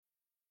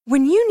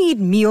When you need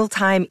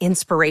mealtime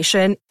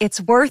inspiration,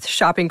 it's worth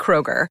shopping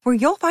Kroger, where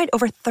you'll find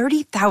over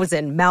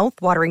 30,000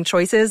 mouth-watering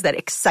choices that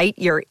excite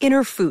your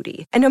inner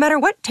foodie. And no matter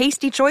what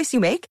tasty choice you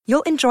make,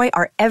 you'll enjoy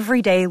our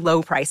everyday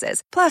low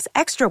prices, plus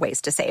extra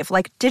ways to save,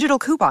 like digital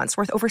coupons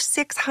worth over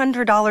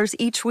 $600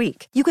 each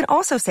week. You can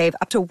also save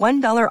up to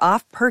 $1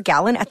 off per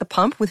gallon at the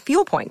pump with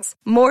fuel points.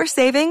 More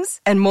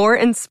savings and more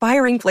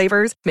inspiring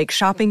flavors make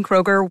shopping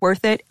Kroger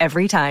worth it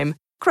every time.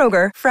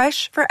 Kroger,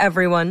 fresh for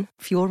everyone.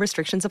 Fuel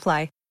restrictions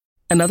apply.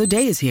 Another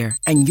day is here,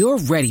 and you're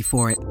ready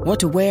for it. What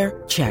to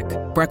wear? Check.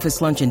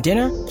 Breakfast, lunch, and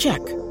dinner? Check.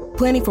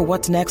 Planning for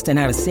what's next and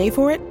how to save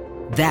for it?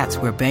 That's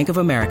where Bank of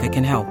America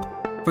can help.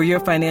 For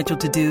your financial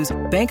to-dos,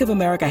 Bank of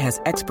America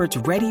has experts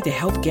ready to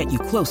help get you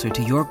closer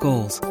to your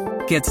goals.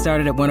 Get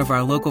started at one of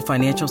our local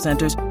financial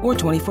centers or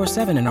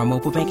 24/7 in our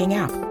mobile banking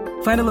app.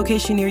 Find a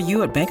location near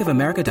you at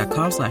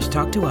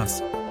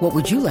bankofamerica.com/talktous. What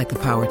would you like the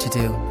power to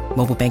do?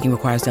 Mobile banking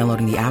requires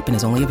downloading the app and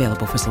is only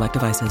available for select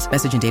devices.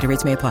 Message and data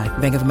rates may apply.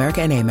 Bank of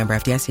America NA, member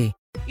FDIC.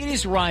 It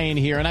is Ryan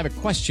here, and I have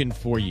a question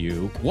for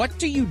you. What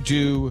do you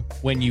do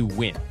when you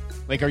win?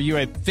 Like, are you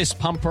a fist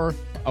pumper,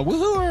 a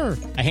woohooer,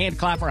 a hand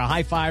clapper, a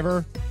high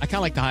fiver? I kind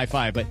of like the high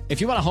five, but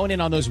if you want to hone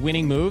in on those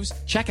winning moves,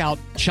 check out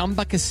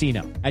Chumba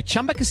Casino. At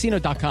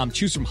ChumbaCasino.com,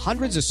 choose from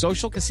hundreds of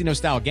social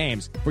casino-style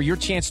games for your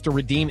chance to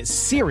redeem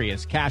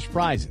serious cash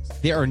prizes.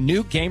 There are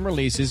new game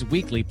releases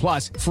weekly,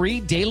 plus free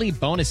daily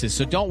bonuses.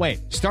 So don't wait.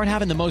 Start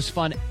having the most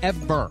fun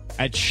ever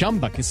at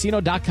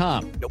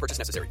ChumbaCasino.com. No purchase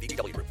necessary.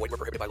 VGW. Void where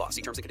prohibited by law.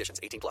 See terms and conditions.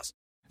 18+.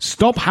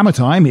 Stop Hammer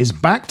Time is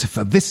backed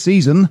for this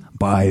season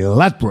by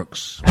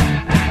Ladbrokes.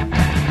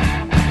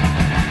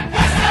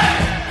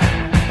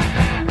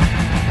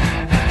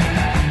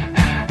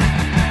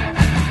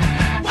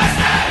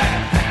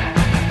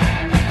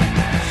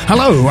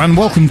 Hello and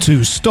welcome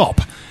to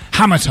Stop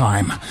Hammer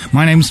Time.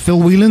 My name's Phil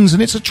Whelans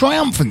and it's a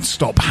triumphant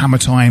Stop Hammer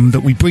Time that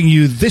we bring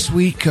you this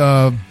week,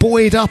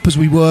 buoyed up as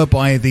we were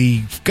by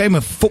the game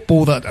of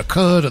football that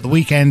occurred at the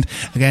weekend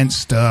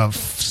against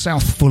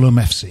South Fulham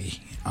FC.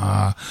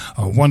 A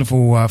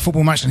wonderful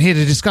football match, and here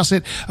to discuss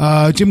it,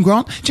 Jim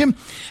Grant. Jim,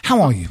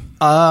 how are you?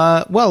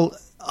 Well,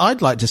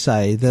 I'd like to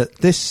say that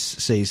this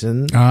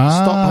season,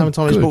 Stop Hammer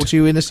Time is brought to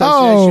you in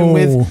association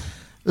with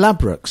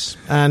Ladbrokes,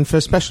 and for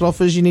special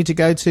offers you need to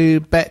go to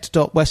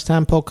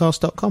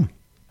bet.westhampodcast.com.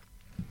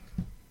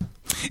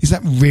 Is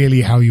that really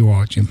how you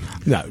are, Jim?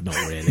 No, not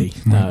really.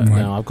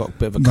 No, I've got a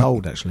bit of a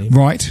cold, actually.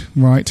 Right.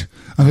 I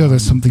feel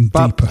there's something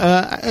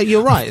deeper.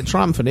 You're right,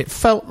 triumphant. It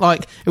felt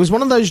like it was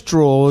one of those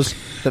draws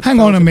that hang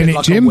on a minute,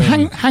 like Jim.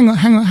 Hang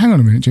on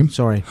a minute, Jim.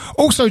 Sorry.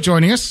 Also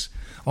joining us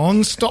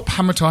on Stop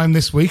Hammer Time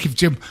this week, if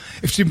Jim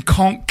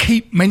can't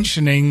keep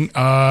mentioning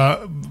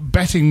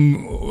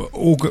betting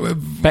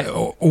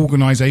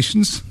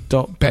organisations,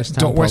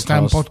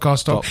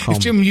 bet.westhampodcast.com. If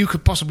Jim, you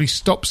could possibly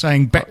stop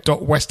saying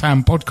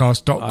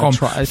bet.westhampodcast.com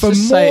for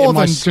more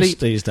than sleep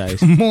these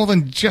days. More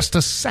than just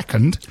a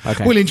second,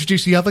 okay. We'll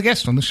introduce the other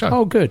guest on the show.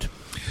 Oh, good.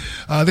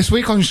 This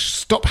week on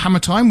Stop Hammer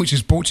Time, which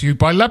is brought to you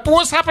by Ladbrokes.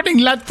 What's happening,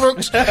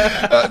 Ladbrokes?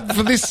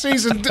 For this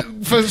season,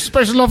 for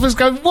special offers,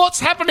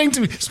 what's happening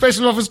to me?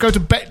 Special offers go to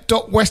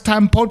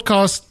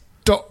bet.westhampodcast.com.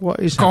 What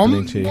is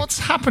happening to you? What's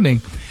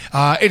happening?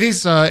 It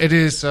is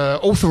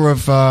author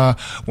of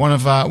one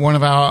of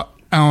our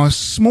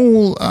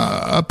small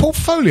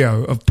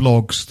portfolio of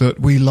blogs that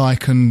we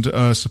like and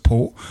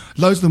support.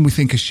 Loads of them we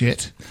think are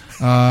shit.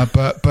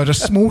 But a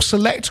small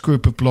select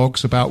group of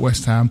blogs about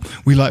West Ham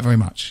we like very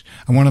much.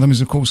 And one of them is,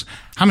 of course,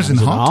 Hammers in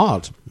the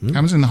Heart.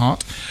 Hammers in the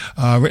Heart,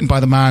 written by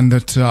the man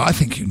that I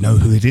think you know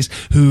who it is,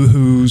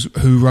 who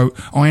wrote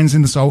Irons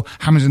in the Soul,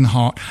 Hammers in the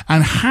Heart,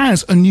 and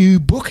has a new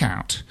book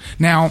out.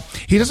 Now,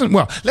 he doesn't,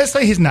 well, let's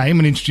say his name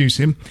and introduce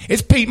him.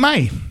 It's Pete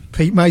May.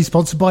 Pete May,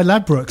 sponsored by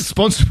Ladbrokes.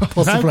 Sponsored by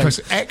Ladbrokes.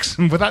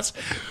 Excellent. But that's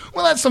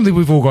something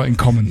we've all got in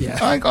common. Yeah.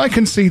 I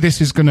can see this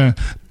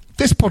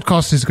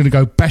podcast is going to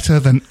go better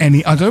than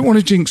any. I don't want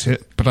to jinx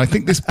it, but I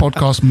think this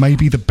podcast may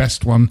be the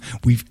best one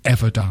we've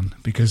ever done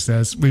because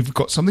we've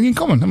got something in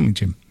common, haven't we,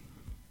 Jim?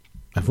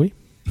 Have we?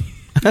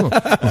 Well,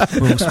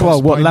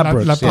 what,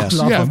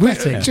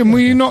 Ladbrokes? Yeah. Jim, were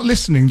you not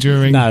listening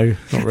during? No,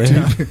 not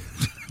really.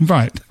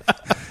 Right.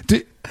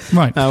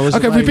 Right.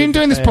 Okay, we've been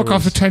doing this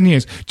podcast for 10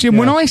 years. Jim,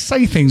 when I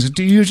say things,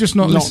 do you just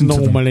not listen to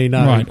them? Not normally,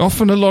 no. Right.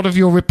 Often a lot of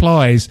your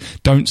replies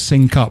don't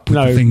sync up with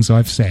the things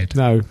I've said.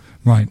 No.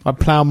 Right. I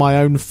plough my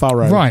own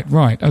furrow. Right.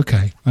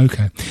 Okay.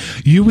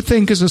 You would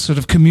think as a sort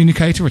of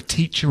communicator, a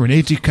teacher, an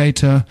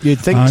educator...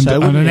 You'd think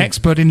so, and an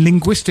expert in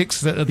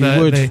linguistics,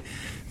 the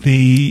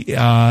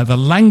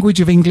language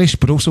of English,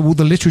 but also all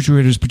the literature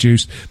it has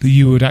produced, that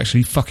you would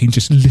actually fucking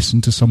just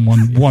listen to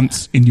someone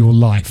once in your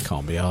life.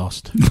 Can't be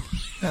arsed.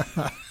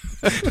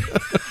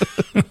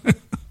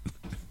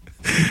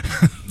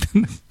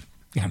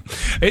 Yeah.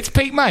 It's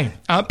Pete May.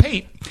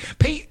 Pete,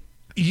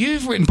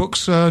 you've written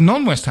books,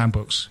 non-West Ham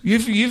books.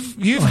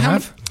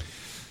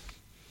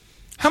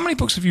 How many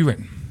books have you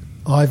written?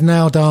 I've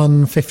now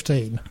done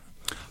 15.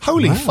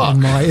 Holy fuck!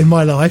 In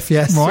my life,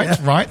 yes.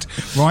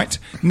 Right.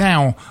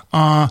 Now,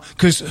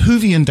 because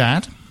Whovian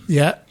Dad,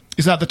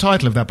 Is that the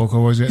title of that book,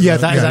 or is it? Yeah,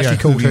 that is actually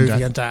called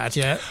Hoovy and Dad.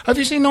 Yeah. Have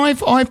you seen? I've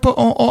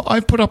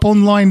put up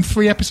online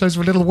 3 episodes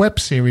of a little web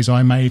series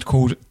I made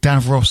called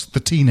Davros: The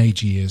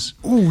Teenage Years.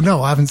 Oh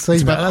no, I haven't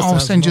seen that.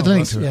 I'll send you the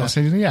link to it. Yeah. I'll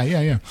send you.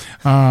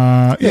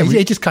 Yeah.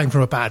 He just came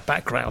from a bad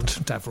background,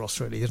 Davros,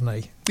 really, didn't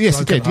he? Yes,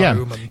 he did. Yeah,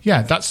 And,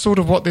 yeah. That's sort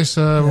of what this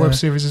web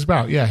series is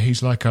about. Yeah,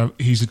 he's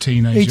a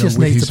teenager He just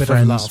with needs his a bit of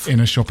friends love.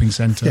 in a shopping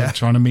centre,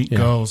 trying to meet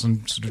girls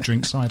and sort of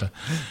drink cider.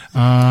 He's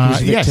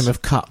a victim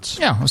of cuts.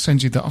 Yeah, I'll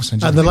send you that.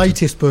 And the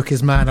latest book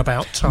is Man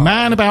About Tarn.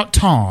 Man About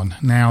Tarn.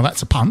 Now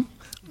that's a pun.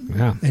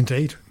 Yeah,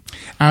 indeed.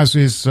 As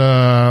is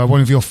one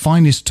of your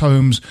finest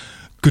tomes,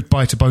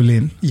 Goodbye to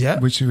Bolin. Yeah,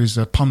 which is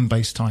a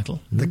pun-based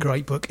title. The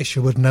great book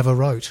Isherwood never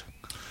wrote.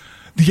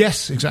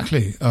 Yes,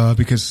 exactly.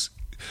 Because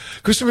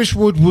Christopher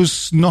Isherwood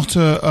was not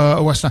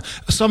a West Ham.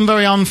 Some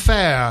very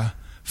unfair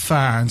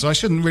fans, I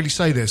shouldn't really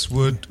say this,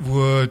 would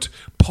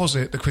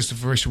posit that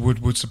Christopher Isherwood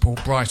would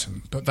support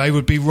Brighton, but they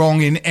would be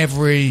wrong in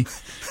every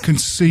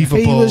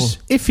conceivable...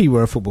 If he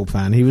were a football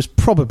fan, he was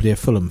probably a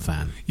Fulham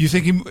fan. You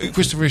think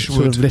Christopher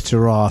Isherwood... Sort of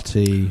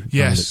literati...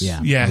 Yes,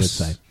 I would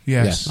say.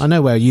 Yes. I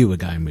know where you were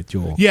going with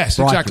your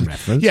Brighton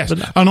reference. Yes,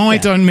 but and I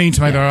don't mean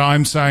to make that.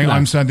 I'm saying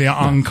the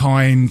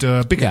unkind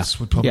bigots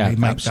would probably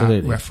make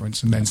absolutely. that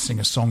reference and then sing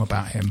a song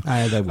about him.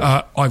 They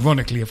would.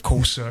 Ironically, of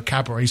course,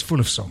 Cabaret's full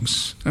of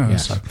songs.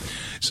 However,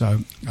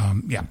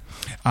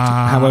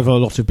 a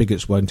lot of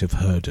bigots won't have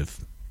heard of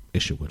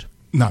Isherwood.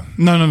 No.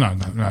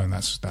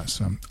 That's.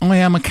 I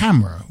Am a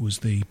Camera was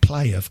the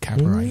play of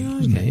Cabaret.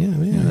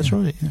 That's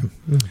right. Yeah.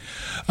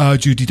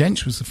 Judi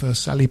Dench was the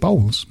first Sally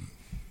Bowles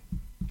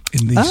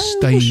in the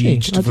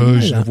staged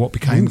version of what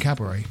became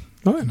Cabaret.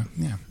 Right.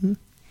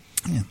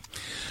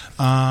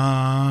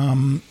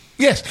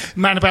 Yes,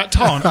 Man About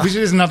Tarn, which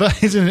is another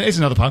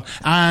pun.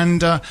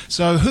 And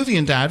so Hoovy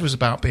and Dad was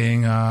about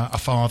being a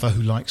father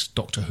who likes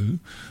Doctor Who,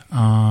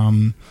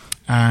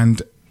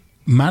 and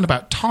Man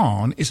About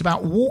Tarn is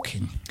about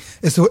walking.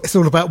 It's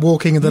all about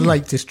walking in the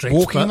Lake District.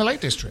 Walking in the Lake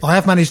District. I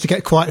have managed to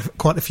get quite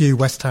a few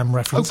West Ham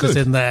references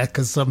in there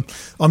because I'm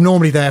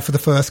normally there for the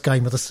first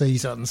game of the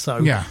season.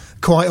 So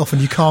quite often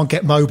you can't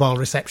get mobile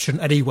reception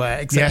anywhere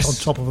except on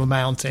top of a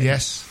mountain.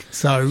 Yes.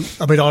 So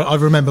I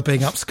remember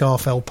being up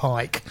Scarfell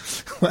Pike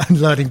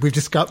and learning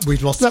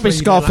we've lost. That be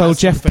Scarfell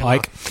Jeff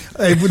Pike.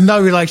 With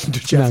no relation to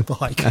Jeff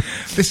Pike.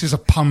 This is a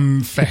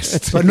pun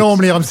fest. But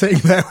normally I'm sitting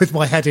there with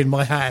my head in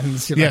my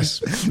hands. You know,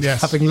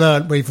 yes. Having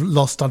learnt we've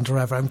lost under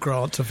Avram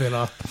Grant to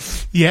Villa.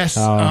 Yes.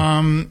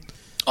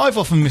 I've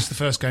often missed the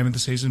first game of the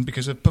season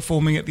because of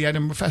performing at the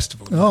Edinburgh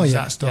Festival.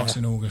 That starts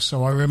in August.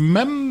 So I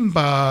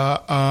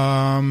remember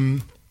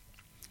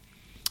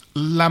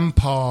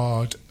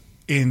Lampard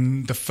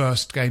in the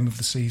first game of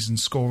the season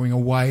scoring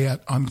away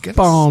at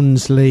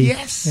Barnsley.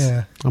 Yes.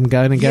 Yeah. I'm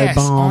going to go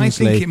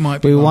Barnsley. I think it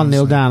might be We were Barnsley.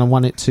 1-0 down and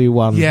won it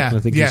 2-1. Yeah. I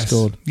think he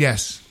scored.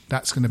 Yes.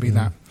 That's going to be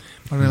that.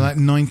 I mean, like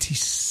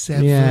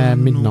 97. Yeah,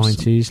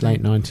 mid-90s,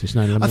 late 90s.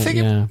 No, I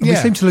think we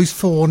seem to lose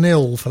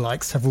 4-0 for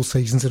like several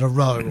seasons in a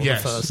row on the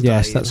first day.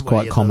 Yes, that's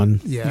quite common.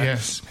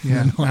 Yes,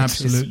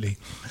 absolutely.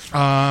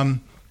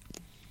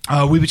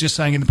 We were just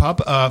saying in the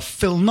pub,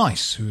 Phil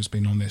Nice, who has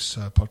been on this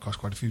podcast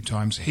quite a few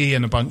times, he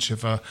and a bunch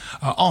of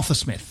Arthur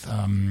Smith,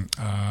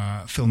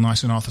 Phil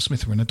Nice and Arthur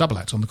Smith are in a double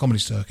act on the comedy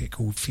circuit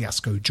called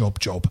Fiasco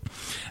Job.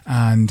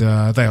 And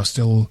they are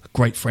still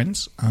great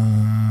friends.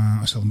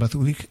 I saw them both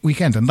the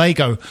weekend. And they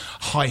go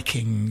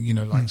hiking,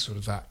 sort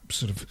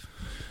of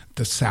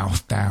the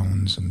South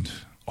Downs and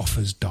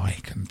Offers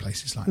Dyke and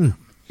places like that.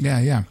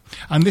 Yeah.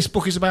 And this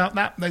book is about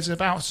that. It's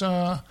about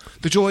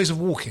the joys of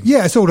walking.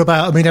 Yeah, it's all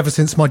about, ever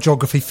since my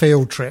geography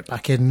field trip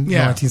back in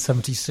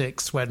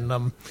 1976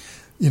 when,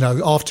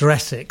 after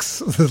Essex,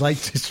 the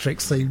Lake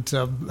District seemed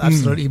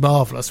absolutely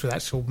marvellous with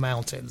actual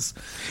mountains.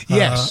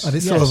 Yes. And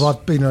it's sort of,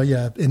 I've been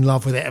in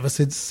love with it ever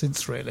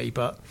since really.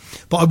 But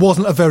I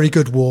wasn't a very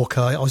good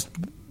walker. I was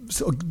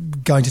sort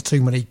of going to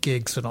too many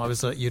gigs when I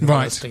was at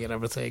university and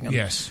everything. And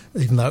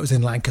even though it was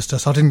in Lancaster,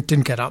 so I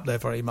didn't get up there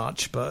very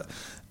much. But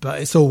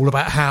it's all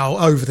about how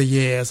over the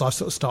years I've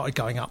sort of started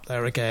going up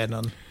there again.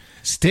 And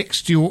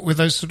sticks? Do you walk with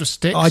those sort of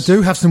sticks? I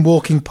do have some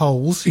walking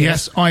poles.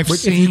 Yes, I've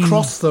seen. If you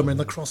cross them in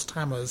the crossed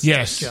hammers,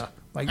 yes,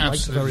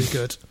 makes it very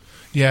good.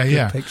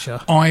 Yeah. Picture.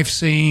 I've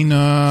seen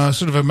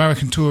sort of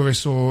American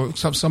tourists or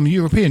some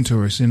European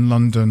tourists in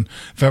London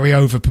very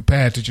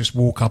over-prepared to just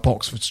walk up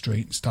Oxford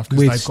Street and stuff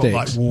because they've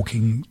got like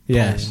walking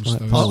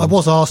poles. I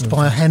was asked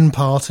by a hen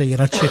party in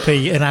a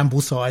chippy in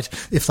Ambleside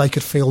if they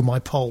could feel my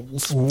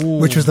poles,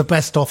 which was the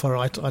best offer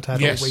I'd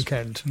had all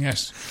weekend.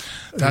 Yes,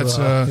 that's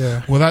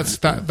that's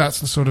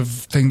the sort of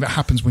thing that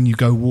happens when you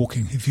go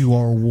walking. If you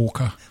are a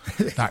walker,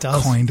 that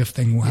kind of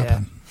thing will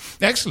happen.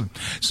 Yeah. Excellent.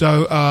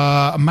 So,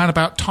 a Man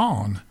About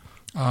Tarn.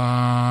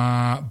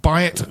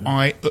 Buy it.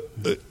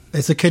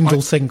 It's a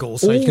Kindle single,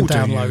 so you can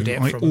download it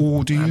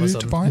from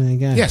Amazon. To buy it.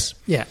 Yes.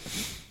 Yeah.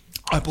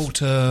 I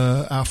bought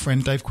our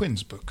friend Dave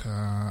Quinn's book,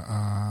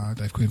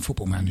 Dave Quinn,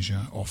 Football Manager,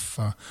 off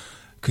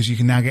because you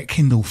can now get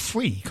Kindle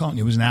free, can't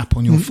you? It was an app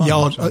on your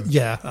phone.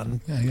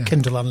 And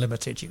Kindle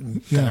Unlimited, you can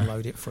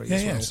download it free as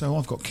well. Yeah, so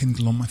I've got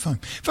Kindle on my phone.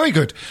 Very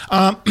good.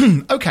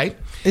 Okay.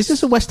 Is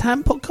this a West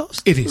Ham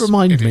podcast? It is.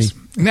 Remind me.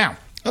 Now,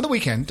 at the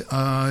weekend,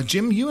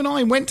 Jim, you and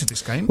I went to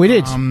this game. We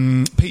did.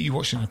 Pete, you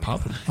watched it in a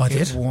pub. I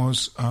did. It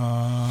was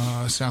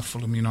South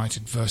Fulham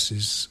United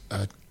versus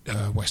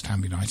West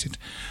Ham United.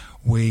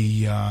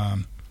 We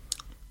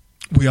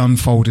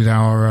unfolded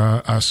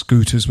our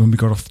scooters when we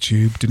got off the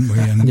tube, didn't we?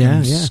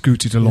 And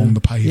scooted along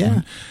the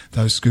pavement.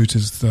 Those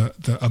scooters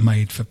that are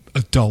made for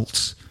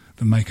adults,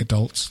 that make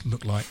adults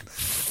look like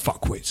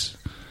fuckwits.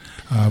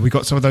 We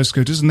got some of those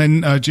scooters, and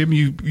then Jim,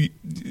 you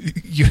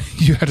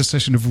had a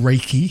session of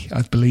Reiki,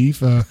 I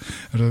believe, at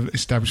an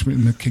establishment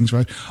in the King's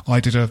Road.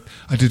 I did a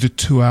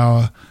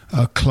 2-hour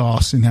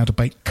class in how to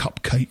bake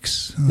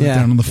cupcakes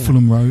down on the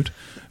Fulham Road.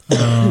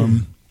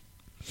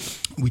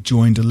 We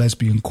joined a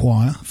lesbian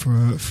choir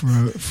for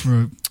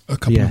a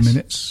couple of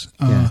minutes.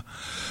 We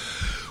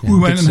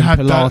went and had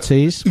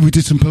Pilates. We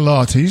did some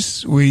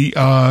Pilates. We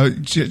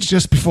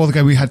just before the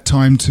game, we had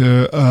time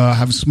to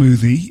have a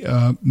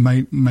smoothie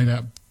made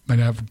out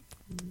of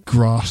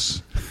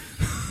grass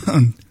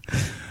and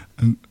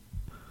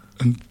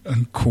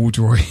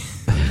corduroy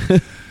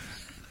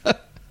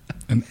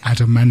and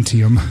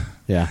adamantium.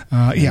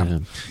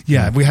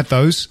 We had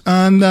those,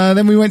 and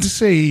then we went to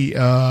see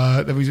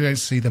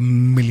the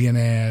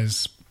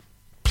Millionaires'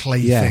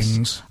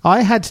 playthings. Yes.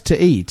 I had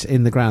to eat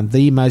in the ground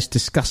the most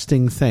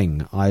disgusting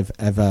thing I've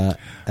ever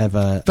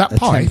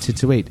attempted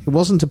to eat. It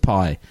wasn't a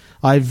pie.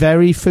 I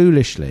very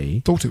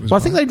foolishly thought it was. Well,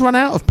 I think they'd run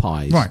out of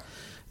pies. Right.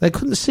 They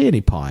couldn't see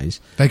any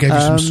pies. They gave you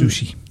some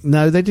sushi.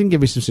 No, they didn't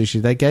give me some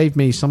sushi. They gave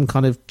me some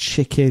kind of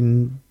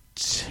chicken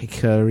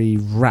tikka-y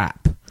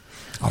wrap.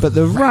 But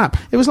the wrap,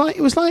 it was like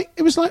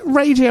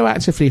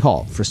radioactively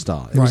hot for a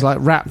start. It was like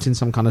wrapped in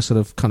some kind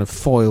of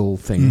foil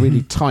thing,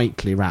 really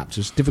tightly wrapped. It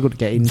was difficult to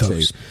get into.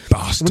 Those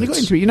bastards. When you got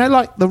into it,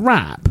 like the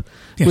wrap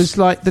was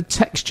like the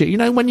texture. You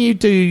know, when you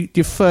do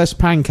your first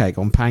pancake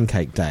on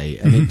Pancake Day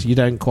and it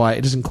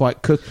doesn't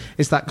quite cook.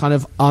 It's that kind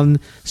of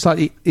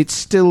it's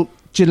still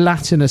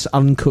gelatinous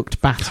uncooked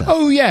batter.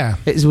 Oh yeah,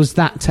 it was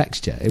that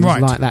texture. It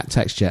was like that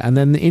texture, and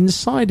then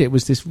inside it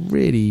was this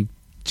really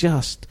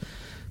just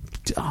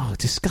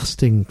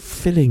disgusting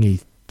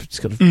fillingy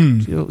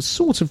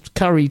sort of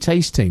curry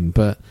tasting,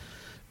 but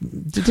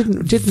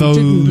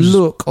didn't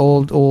look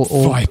or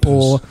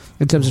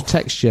in terms of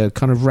texture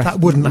kind of that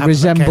wouldn't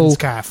resemble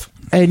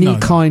any No.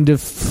 kind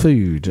of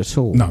food at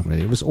all. No.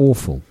 Really. It was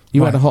awful.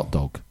 You had a hot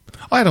dog.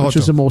 I had a hot dog, which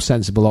was a more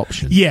sensible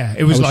option. Yeah,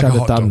 it was like a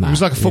hot dog. It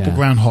was like a football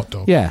ground hot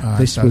dog. Yeah,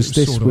 this was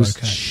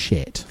okay.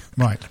 Shit.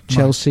 Right,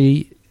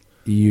 Chelsea.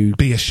 You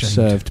be ashamed.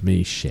 Served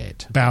me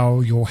shit.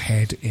 Bow your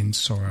head in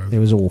sorrow. It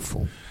was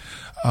awful.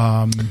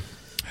 So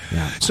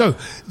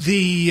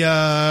we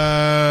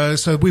were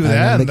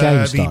there, and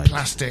the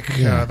plastic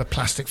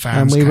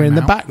fans, and we were in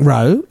the out. back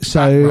row.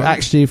 So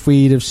actually, if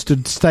we'd have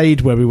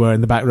stayed where we were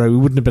in the back row, we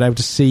wouldn't have been able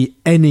to see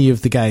any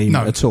of the game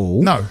at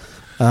all. No.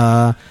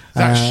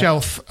 That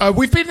shelf. I've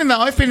been in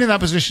that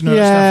position at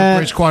Stamford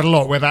Bridge quite a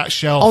lot, where that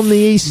shelf on the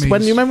east.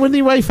 When you remember when the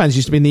away fans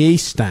used to be in the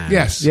east stand?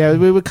 Yes. Yeah,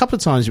 we were a couple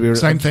of times. We were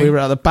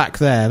at the back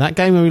there. That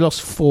game when we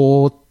lost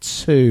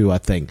 4-2, I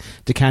think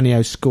Di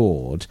Canio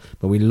scored,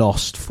 but we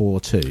lost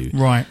 4-2.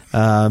 Right.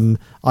 I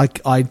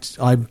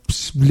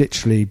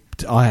literally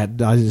I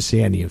didn't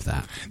see any of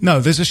that.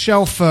 No, there's a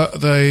shelf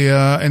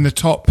in the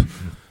top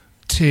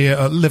tier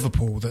at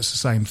Liverpool that's the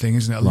same thing,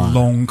 isn't it? A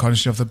long kind of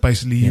shelf that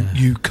basically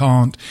you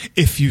can't,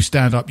 if you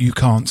stand up, you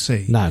can't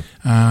see. No.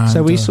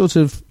 So we sort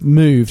of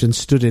moved and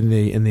stood in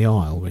the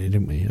aisle, really,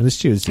 didn't we? And the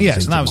stewards didn't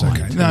Yes, that was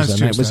okay.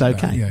 It was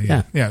okay.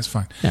 Yeah, it's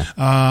fine. Yeah.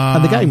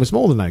 And the game was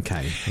more than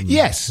okay.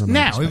 Yes.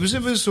 Now, it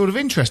was sort of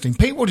interesting.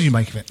 Pete, what did you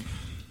make of it?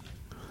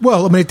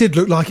 Well, I mean, it did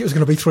look like it was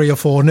going to be 3 or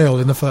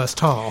 4-0 in the first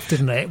half,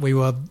 didn't it? We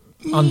were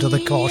under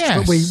the cosh,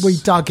 but we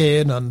dug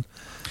in, and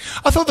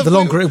I thought that the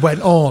longer it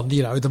went on,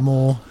 the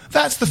more.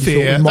 That's the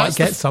fear. We might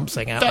get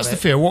something out of it. That's the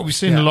fear. What we've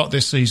seen a lot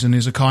this season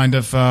is a kind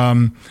of,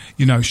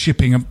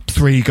 shipping up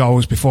 3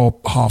 goals before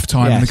half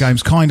time and the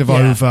game's kind of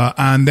over.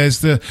 And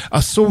there's a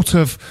sort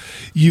of,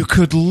 you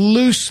could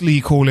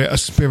loosely call it a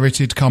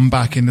spirited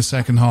comeback in the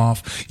second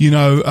half.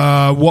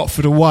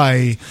 Watford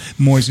away,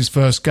 Moyes'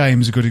 first game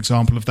is a good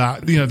example of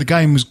that. The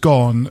game was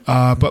gone.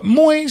 But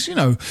Moyes,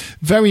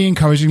 very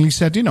encouragingly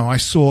said, I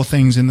saw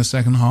things in the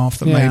second half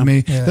that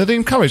that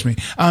encouraged me.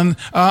 And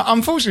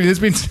unfortunately,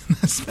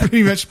 that's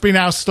pretty much been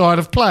our style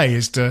of play,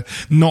 is to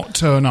not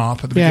turn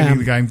up at the beginning of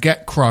the game,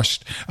 get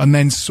crushed, and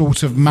then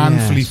sort of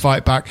manfully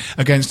fight back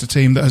against a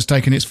team that has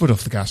taken its foot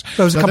off the gas.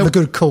 There was a couple of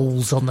good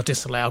calls on the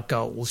disallowed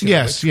goals.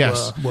 Yes. He should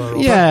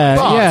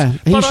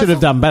have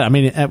done better. I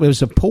mean, it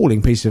was an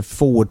appalling piece of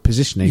forward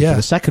positioning for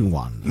the second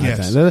one.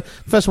 Yes. The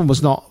first one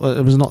was not.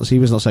 He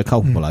was not so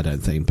culpable, I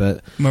don't think.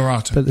 But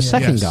Morata. But the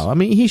second goal, I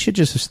mean, he should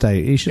just have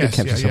stayed. He should have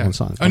kept himself on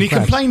side. And he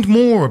complained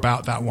more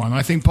about that one,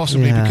 I think,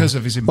 possibly because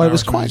of his embarrassment. Well, it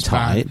was quite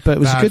tight, but it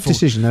was a good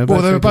decision. They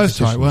were both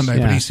tight, weren't they?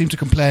 Yeah. But he seemed to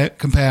complain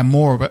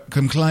more about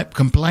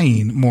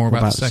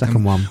the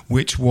second one,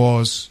 which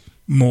was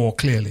more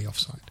clearly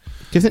offside.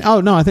 Do you think?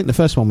 Oh no, I think the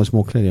first one was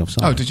more clearly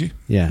offside. Oh, did you?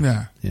 Yeah.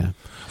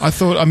 I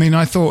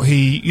thought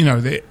he,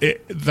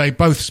 they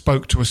both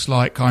spoke to a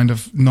slight kind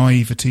of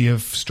naivety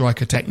of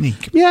striker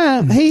technique.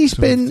 Yeah, he's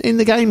been in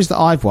the games that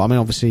I've won. I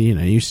mean, obviously,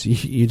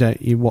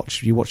 you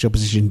watch your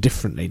opposition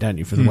differently, don't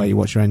you, from the way you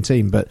watch your own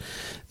team? But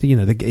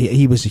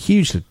he was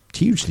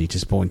hugely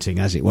disappointing,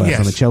 as it were,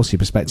 from a Chelsea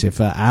perspective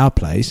for our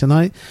place,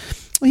 and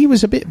he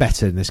was a bit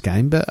better in this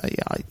game, but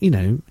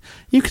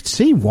you could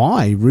see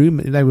why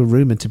they were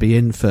rumoured to be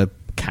in for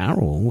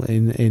Carroll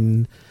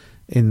in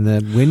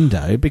the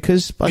window,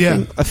 because I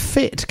think a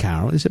fit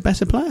Carroll is a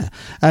better player,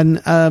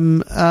 and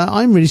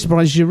I'm really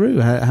surprised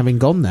Giroud, having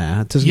gone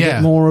there, doesn't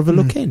get more of a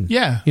look in.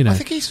 Yeah, I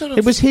think he sort of.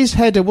 It was his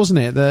header, wasn't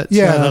it? That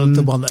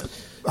the one that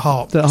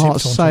Hart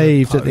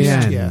saved at the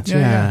end.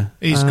 Yeah.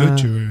 He's good,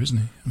 Giroud, isn't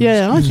he?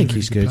 I think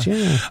he's good.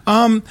 Yeah.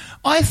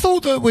 I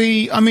thought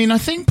that I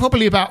think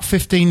probably about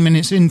 15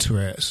 minutes into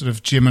it, sort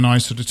of Jim and I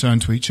sort of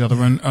turned to each other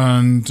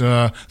and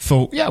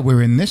thought,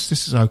 we're in this.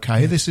 This is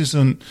okay. This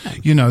isn't,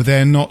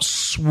 they're not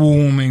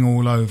swarming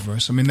all over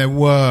us. I mean, there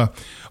were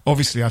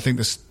obviously, I think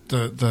the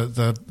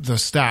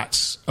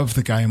stats of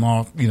the game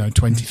are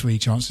 23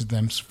 chances to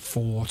them,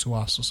 4 to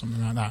us, or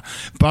something like that.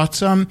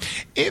 But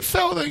it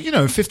felt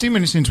that 15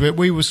 minutes into it,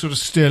 we were sort of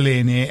still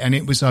in it, and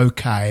it was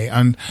okay.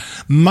 And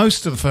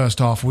most of the first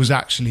half was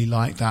actually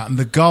like that, and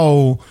the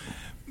goal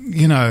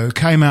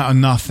came out of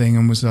nothing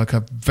and was like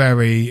a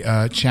very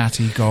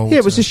chatty goal. Yeah,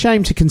 it was a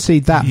shame to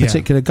concede that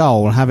particular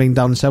goal, having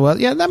done so well.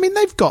 Yeah, I mean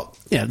they've got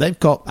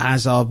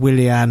Hazard,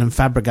 Willian, and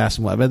Fabregas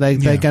and whatever.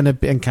 They're going to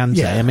be, and Kante.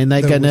 Yeah, I mean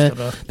they're going to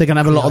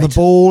have a lot of the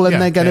ball,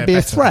 and they're going to be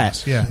a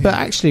threat. But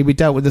actually, we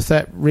dealt with the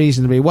threat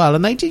reasonably well,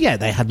 and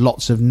they had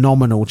lots of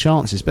nominal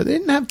chances, but they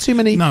didn't have too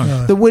many.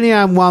 No. The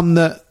Willian one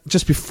that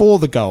just before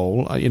the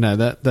goal,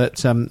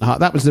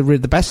 that was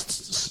the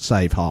best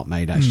save Hart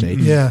made actually,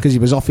 because he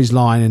was off his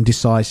line and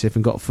decisive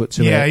and got a foot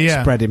to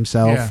it, spread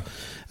himself.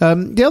 Yeah.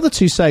 The other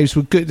two saves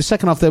were good. The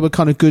second half, they were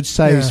kind of good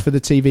saves for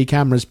the TV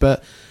cameras,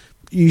 but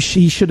he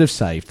should have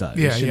saved those.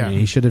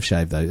 He should have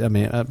saved those. I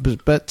mean,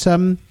 but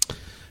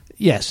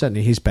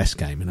certainly his best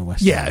game in a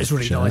West. Yeah, it was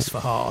really nice for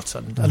Hart,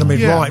 and I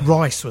mean,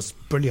 Rice was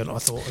brilliant. I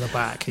thought at the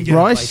back.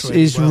 Rice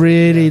is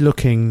really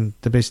looking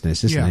the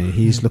business, isn't he?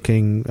 He's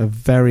looking a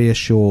very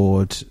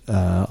assured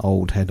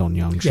old head on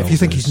young shoulders. If you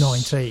think he's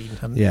 19,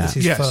 and this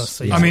is his first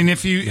season. I mean,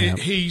 if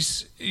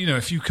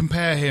you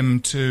compare him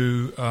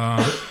to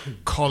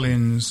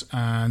Collins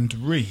and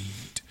Reed,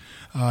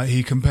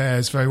 he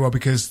compares very well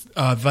because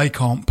they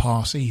can't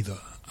pass either.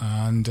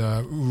 And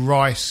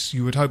Rice,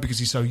 you would hope, because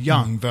he's so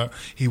young, that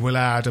he will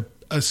add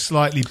a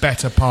slightly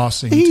better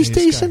passing. He's to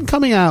his decent game.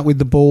 Coming out with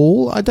the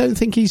ball. I don't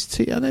think he's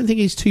too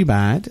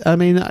bad. I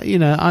mean, and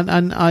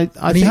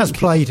he has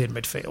played in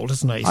midfield,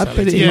 hasn't he? So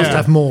he must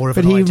have more of.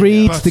 But he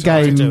reads the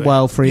game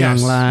well for a young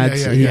lad.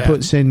 He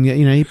puts in,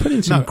 he put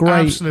in some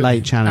great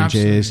late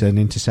challenges and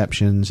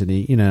interceptions,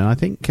 and I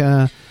think.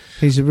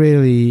 He's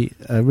really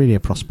a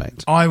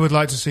prospect. I would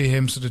like to see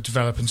him sort of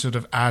develop and sort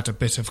of add a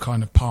bit of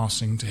kind of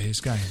passing to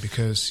his game,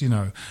 because,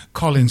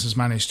 Collins has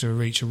managed to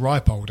reach a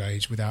ripe old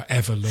age without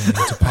ever learning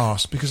to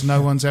pass, because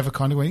no one's ever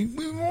kind of it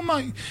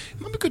might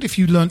be good if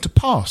you learned to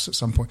pass at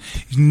some point.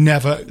 He's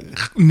never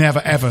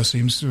ever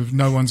seems to have,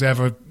 no one's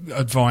ever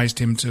advised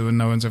him to, and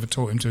no one's ever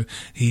taught him to.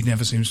 He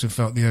never seems to have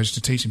felt the urge to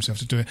teach himself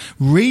to do it.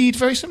 Reed,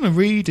 very similar.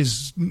 Reed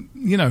is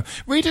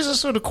a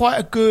sort of quite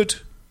a good...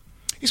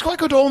 He's quite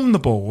good on the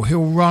ball.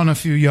 He'll run a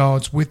few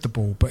yards with the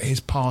ball, but his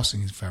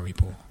passing is very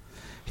poor.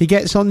 He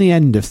gets on the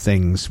end of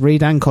things.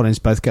 Reed and Collins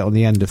both get on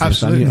the end of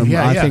things. Absolutely,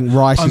 I think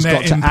Rice has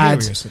got to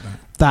add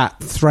that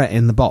threat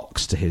in the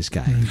box to his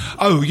game.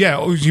 Oh, yeah.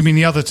 Oh, you mean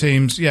the other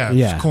teams?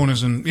 Yeah.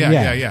 Corners and...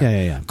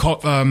 Yeah.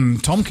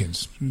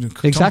 Tompkins.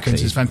 Exactly.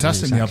 Tompkins is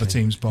fantastic in the other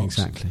team's box.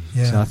 Exactly.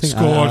 Yeah. So I think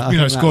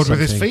scored with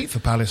his feet for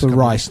Palace. For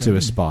Rice to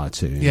aspire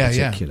to in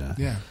particular.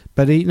 Yeah.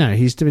 But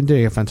he's been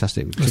doing a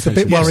fantastic... It's a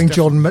bit worrying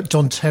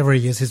John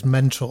Terry is his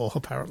mentor,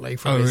 apparently,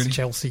 from his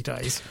Chelsea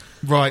days.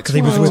 Right. Because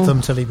he was with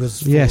them till he was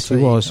 14. Yes, he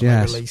was,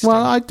 yes.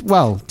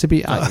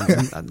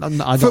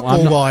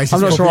 Football-wise...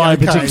 I'm not sure I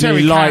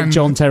particularly like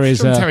John Terry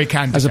as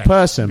a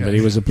person, but he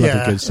was a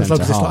bloody good centre-half. As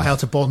long as it's not how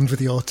to bond with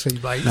your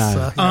teammates.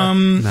 No.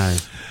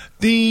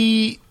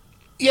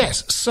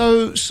 Yes,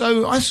 so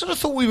I sort of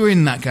thought we were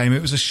in that game.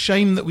 It was a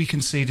shame that we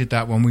conceded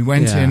that one. We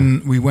went in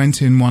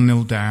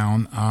 1-0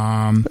 down.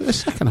 But the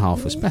second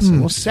half was better,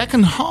 wasn't it?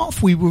 Second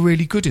half, we were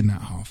really good in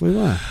that half. We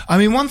were. I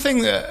mean, one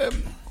thing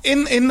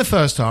in the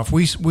first half,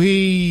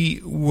 we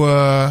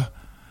were,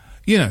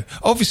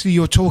 obviously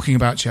you're talking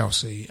about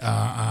Chelsea,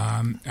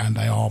 and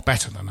they are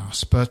better than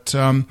us. But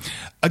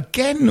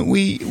again,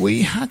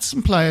 we had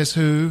some players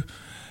who.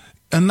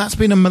 And that's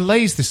been a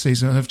malaise this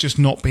season, have just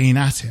not been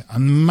at it.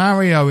 And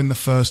Mario in the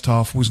first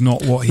half was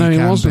not what he can be.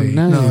 No, he wasn't.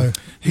 No.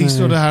 He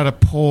sort of had a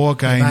poor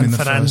game in the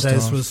first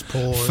half.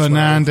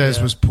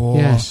 Fernandes was poor.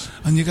 Yes.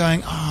 And you're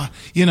going,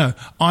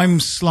 I'm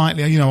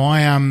slightly,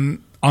 I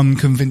am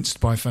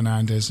unconvinced by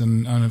Fernandes,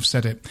 and I've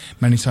said it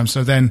many times.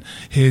 So then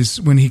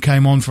when he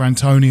came on for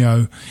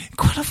Antonio,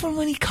 quite often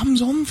when he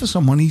comes on for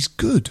someone, he's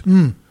good.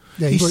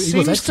 Yeah, he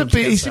seems to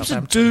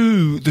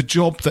do the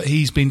job that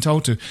he's been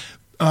told to.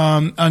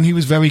 And he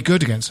was very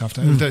good against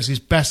Southampton. That's his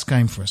best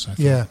game for us, I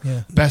think.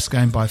 Yeah. Best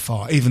game by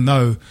far, even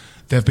though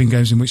there have been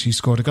games in which he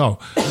scored a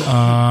goal.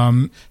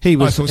 He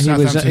was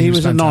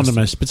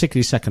anonymous,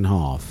 particularly second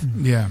half.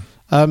 Yeah.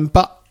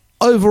 But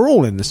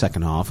overall in the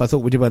second half, I thought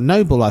we did well.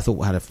 Noble, I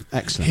thought, had an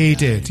excellent game. He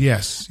did,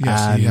 yes.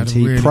 And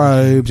he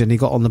probed and he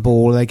got on the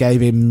ball. They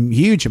gave him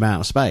huge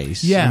amount of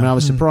space. Yeah. I mean, I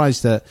was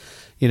surprised that,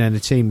 in a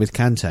team with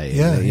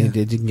Kante, he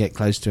didn't get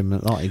close to him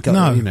a lot. He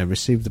got,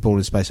 received the ball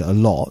in space a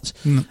lot.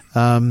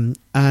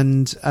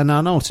 And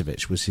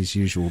Arnautovic was his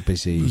usual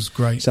busy. It was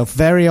great. So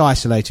very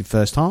isolated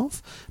first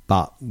half,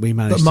 but we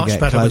managed to get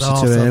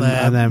closer to him.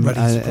 And then,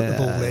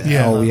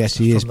 oh yes,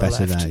 he is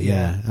better there.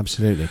 Yeah,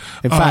 absolutely.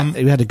 In fact,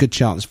 we had a good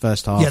chance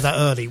first half. Yeah, that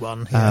early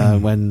one.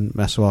 When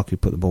Masuaku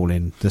put the ball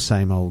in, the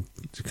same old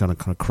kind of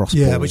cross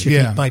ball. Yeah, which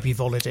if he maybe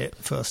volleyed it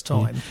first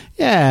time.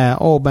 Yeah,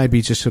 or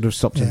maybe just sort of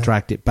stopped and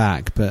dragged it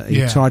back, but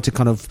he tried to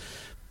kind of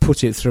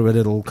put it through a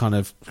little kind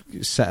of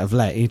set of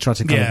leg. He tried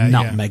to kind of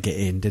nutmeg it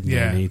in, didn't he?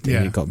 And he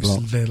got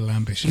blocked. A little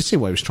ambitious. You can see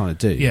what he was trying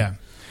to do. Yeah.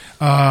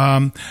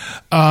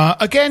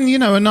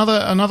 Again,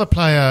 another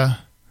player,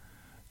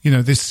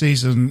 this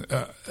season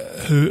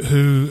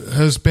who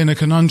has been a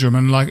conundrum,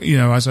 and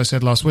as I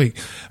said last week,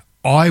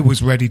 I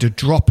was ready to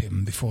drop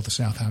him before the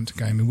Southampton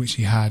game, in which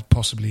he had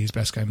possibly his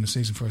best game of the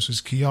season for us, was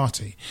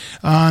Chiati.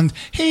 And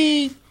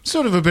he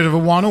sort of a bit of a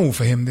 1-1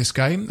 for him this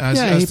game as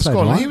the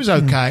squad. Right. He was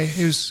okay.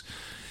 He was,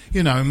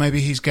 maybe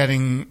he's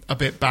getting a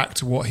bit back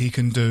to what he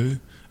can do.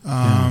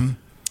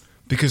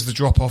 Because the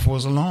drop-off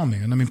was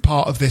alarming. And, I mean,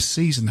 part of this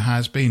season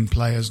has been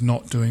players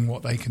not doing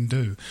what they can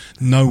do.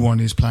 No one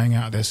is playing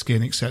out of their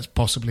skin except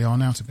possibly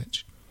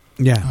Arnautovic.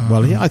 Yeah,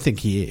 I think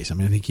he is. I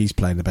mean, I think he's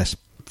playing the best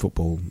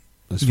football,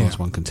 as far as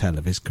one can tell,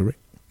 of his career.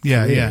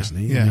 Isn't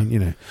he? Yeah. I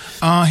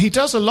mean, he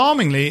does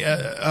alarmingly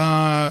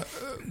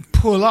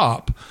pull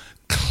up,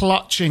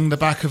 clutching the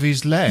back of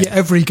his leg. Yeah,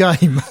 every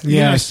game.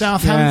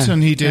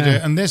 Southampton he did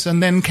it, and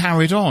then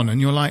carried on, and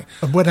you're like...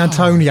 And when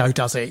Antonio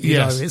does it,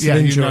 it's an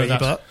injury,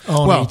 but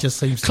Arnie just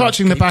seems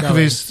clutching to the back going. of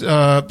his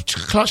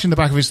clutching the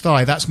back of his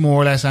thigh, that's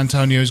more or less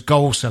Antonio's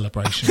goal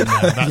celebration now.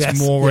 That's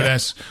more or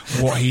less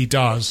what he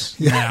does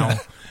now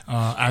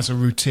as a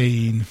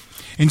routine.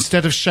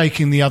 Instead of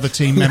shaking the other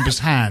team members'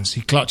 hands,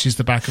 he clutches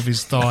the back of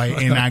his thigh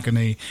in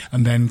agony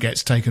and then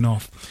gets taken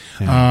off.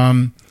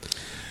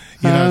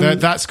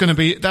 That's going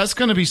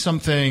to be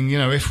something.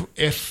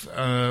 If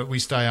we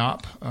stay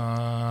up,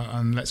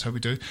 and let's hope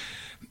we do.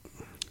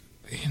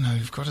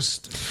 We've got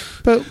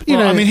to.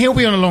 I mean, he'll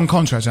be on a long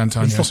contract,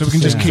 Antonio, so we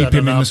can just keep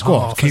him in the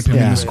squad.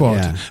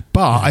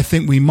 But I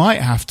think we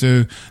might have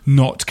to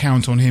not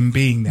count on him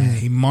being there.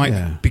 He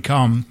might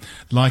become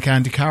like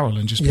Andy Carroll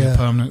and just be a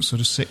permanent sort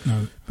of sick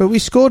note. But we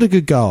scored a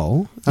good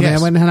goal. I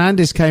mean, when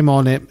Hernandez came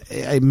on,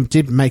 it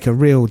did make a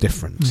real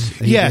difference.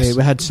 We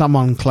had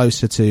someone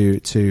closer to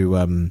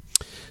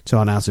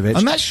Arnautovic.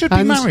 And that should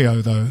be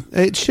Mario, though.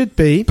 It should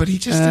be. But he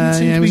just didn't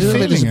seem to be feeling it. It was a little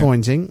bit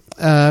disappointing.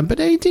 But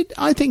he did.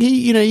 I think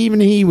even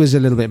he was a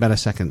little bit better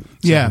second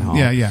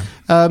half.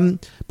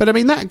 But I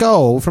mean, that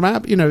goal from our,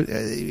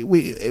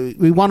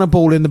 we won a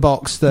ball in the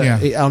box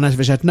that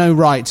Arnautovic had no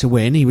right to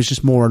win. He was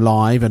just more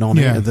alive and on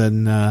it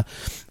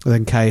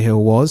than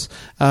Cahill was,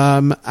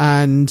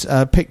 and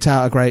picked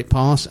out a great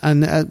pass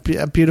and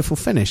a beautiful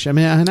finish. I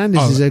mean,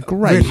 Hernandez is a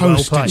great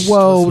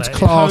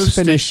world-class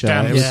finisher.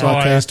 It was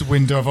like a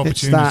window of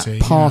opportunity. It's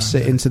that pass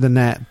it into the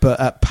net, but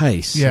at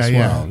pace as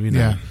well.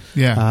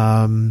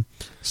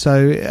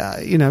 So,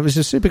 it was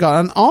a super goal.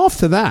 And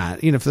after that,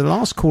 for the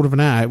last quarter of an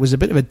hour, it was a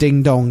bit of a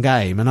ding-dong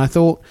game. And I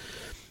thought,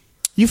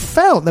 you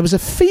felt there was a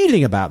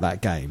feeling about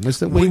that game, was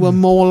that we were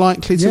more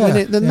likely to win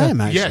it than them,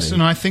 actually. Yes,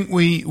 and I think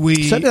we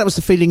certainly that was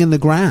the feeling in the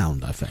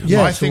ground, I think.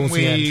 Yeah, I think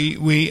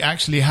we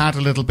actually had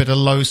a little bit of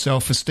low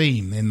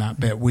self-esteem in that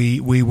bit.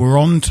 We were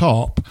on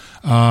top,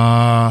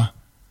 and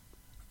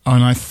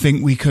I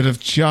think we could have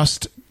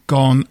just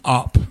gone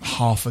up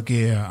half a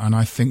gear, and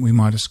I think we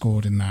might have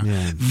scored in that.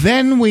 Yeah.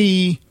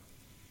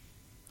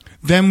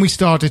 Then we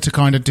started to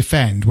kind of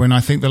defend. When I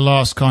think the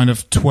last kind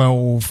of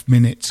 12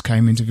 minutes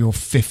came into your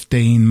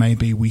 15,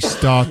 maybe we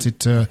started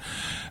to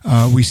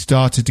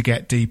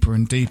get deeper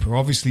and deeper.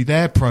 Obviously,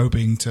 they're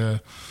probing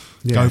to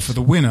go for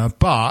the winner,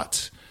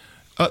 but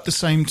at the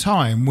same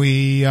time,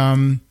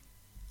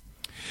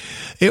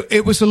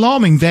 It was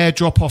alarming, their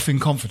drop-off in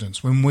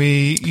confidence when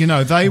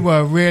they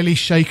were really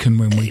shaken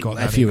when we got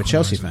that. If you were a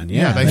Chelsea fan,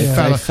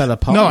 they fell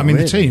apart. No, I mean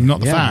the team,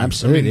 not the fans.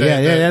 Absolutely,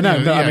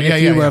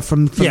 if you were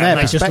from their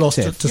perspective, just lost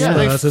it to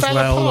Spurs as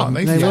well.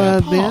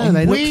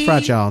 They looked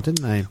fragile,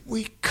 didn't they?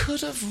 We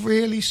could have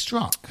really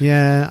struck.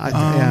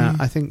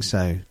 I think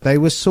so. They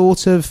were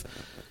sort of.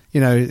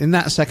 In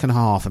that second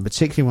half, and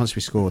particularly once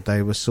we scored,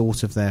 they were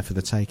sort of there for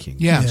the taking.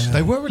 Yes,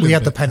 they were. We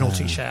had the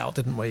penalty shout,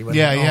 didn't we?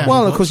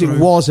 Well, of course, it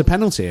was a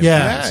penalty. It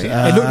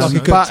looked like a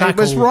good tackle. But it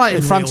was right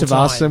in front of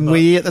us, and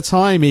we at the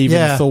time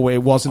even thought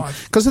it wasn't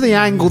because of the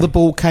angle the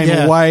ball came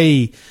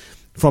away.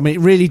 from it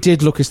really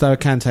did look as though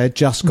Kante had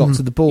just got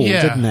to the ball,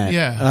 didn't it?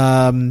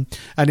 Yeah. And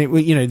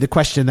it, the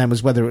question then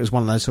was whether it was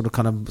one of those sort of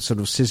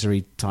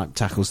scissory type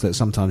tackles that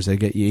sometimes they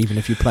get you, even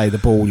if you play the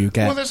ball, you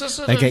get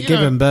they get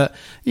given. But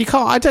you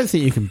can't. I don't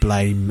think you can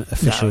blame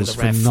officials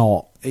for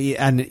not.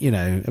 And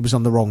it was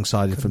on the wrong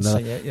side from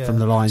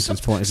the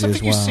linesman's point of view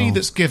as well. Something you see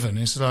that's given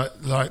is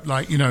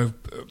like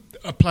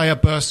a player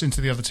bursts into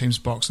the other team's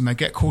box and they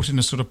get caught in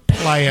a sort of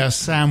player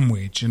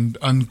sandwich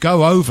and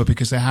go over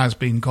because there has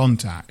been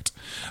contact,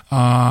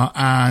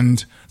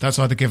 and that's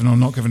either given or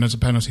not given as a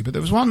penalty. But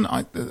there was one.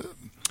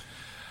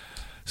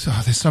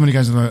 There's so many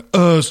guys.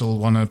 Ozil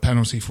won a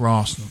penalty for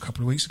Arsenal a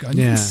couple of weeks ago. And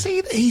you can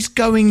see that he's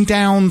going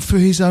down through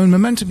his own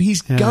momentum.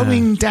 He's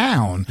going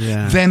down.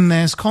 Yeah. Then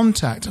there's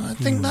contact, and I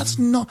think that's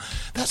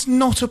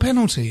not a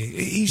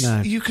penalty.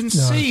 You can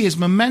see his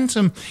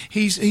momentum.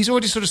 He's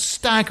already sort of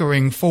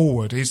staggering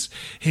forward.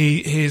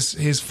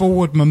 His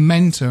forward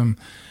momentum.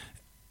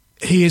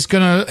 He's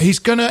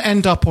gonna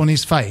end up on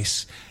his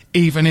face,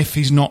 even if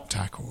he's not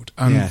tackled,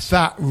 and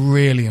that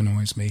really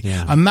annoys me.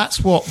 Yeah. And that's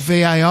what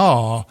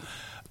VAR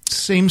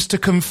seems to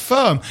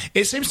confirm.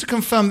 It seems to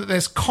confirm that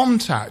there's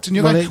contact, and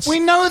you're going, we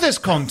know there's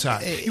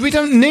contact. We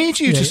don't need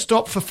you to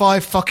stop for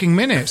 5 fucking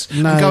minutes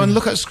and go and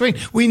look at a screen.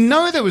 We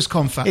know there was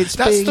contact.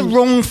 That's the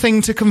wrong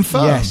thing to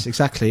confirm. Yes,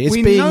 exactly. It's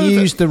being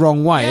used the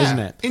wrong way, isn't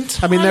it?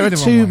 Entirely. There are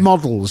two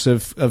models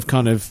of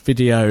kind of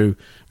video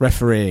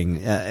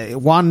refereeing.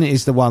 One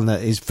is the one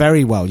that is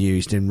very well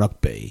used in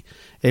rugby,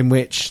 in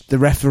which the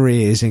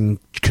referee is in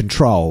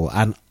control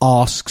and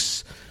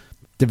asks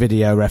the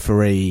video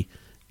referee,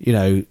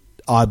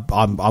 I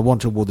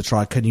want to award the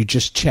try. Can you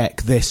just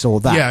check this or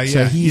that? Yeah,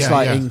 so he's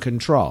in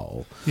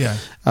control. Yeah.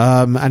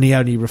 And he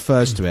only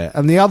refers to it.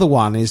 And the other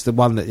one is the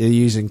one that you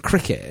use in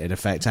cricket, in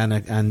effect,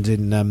 and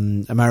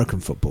in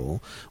American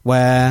football,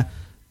 where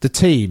the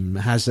team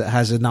has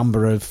a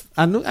number of,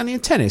 and in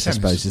tennis, I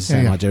suppose, is the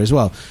same idea as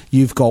well.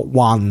 You've got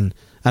one.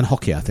 And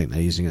hockey, I think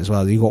they're using it as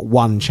well. You've got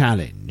one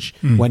challenge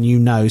when you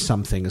know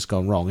something has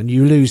gone wrong, and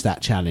you lose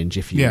that challenge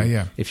if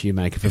you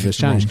make a frivolous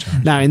challenge.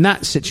 Now, in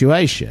that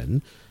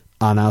situation,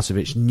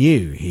 Arnautovic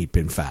knew he'd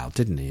been fouled,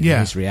 didn't he?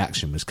 And his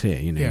reaction was clear.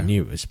 He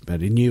knew it was,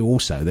 but he knew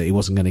also that he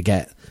wasn't going to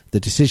get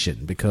the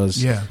decision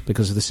because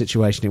of the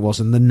situation it was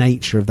and the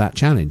nature of that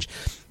challenge.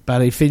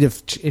 But if he'd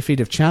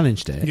have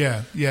challenged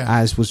it,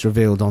 as was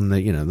revealed on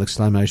the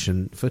slow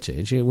motion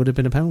footage, it would have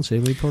been a penalty.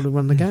 We'd probably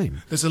won the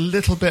game. There's a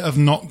little bit of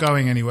not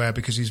going anywhere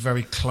because he's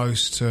very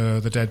close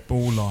to the dead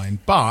ball line,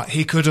 but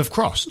he could have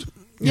crossed.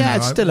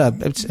 It's still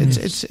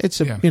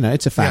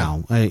it's a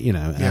foul.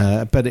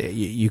 But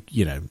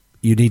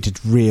you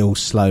needed real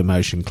slow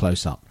motion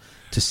close up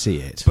to see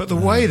it. But the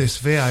way this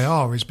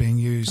VAR is being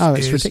used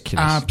is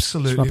ridiculous.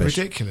 Absolutely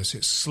ridiculous.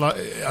 It's slow.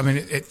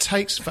 It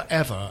takes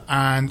forever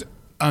and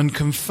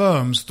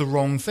confirms the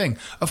wrong thing.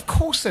 Of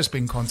course there's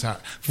been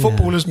contact.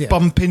 Footballers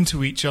bump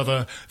into each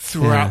other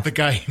throughout the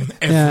game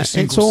every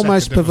single It's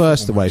almost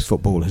perverse the way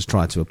football has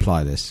tried to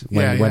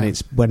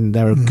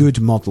there are good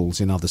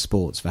models in other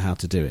sports for how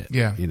to do it.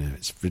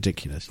 It's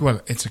ridiculous. Well,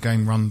 it's a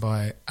game run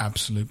by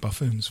absolute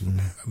buffoons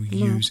who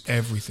use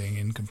everything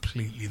in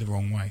completely the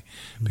wrong way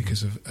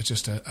because of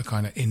just a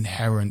kind of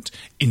inherent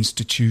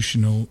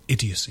institutional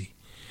idiocy.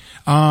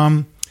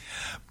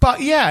 But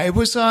it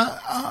was.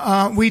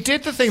 We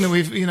did the thing that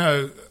we've.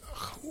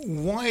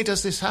 Why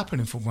does this happen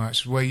in football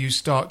matches where you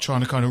start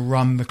trying to kind of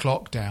run the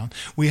clock down?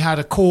 We had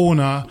a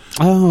corner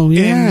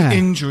in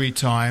injury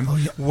time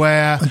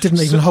where I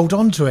didn't even hold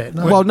on to it.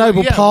 No. Well,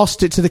 Noble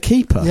passed it to the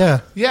keeper.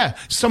 Yeah.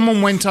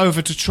 Someone went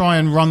over to try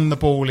and run the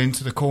ball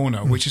into the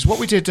corner, which is what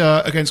we did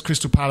against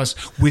Crystal Palace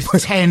with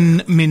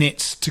 10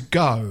 minutes to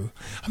go.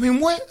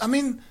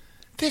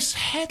 This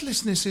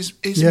headlessness is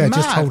mad,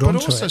 just hold on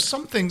but also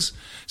to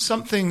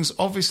something's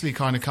obviously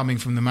kind of coming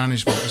from the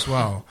management as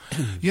well.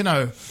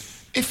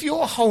 If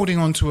you're holding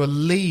on to a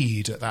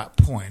lead at that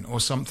point or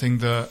something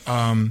that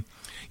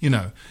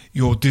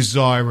you're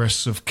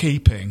desirous of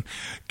keeping,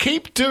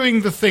 keep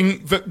doing the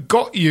thing that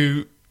got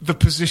you the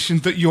position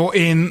that you're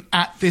in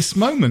at this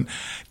moment.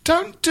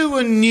 Don't do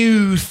a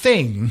new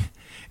thing.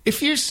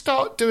 If you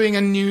start doing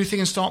a new thing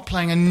and start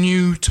playing a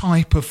new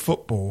type of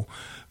football,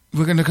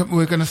 we're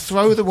going to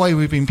throw the way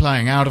we've been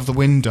playing out of the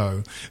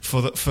window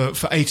for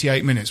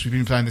 88 minutes. We've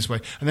been playing this way,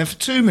 and then for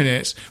 2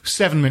 minutes,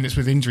 7 minutes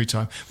with injury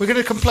time, we're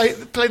going to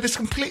play this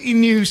completely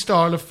new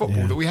style of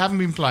football that we haven't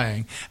been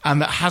playing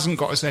and that hasn't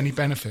got us any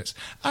benefits.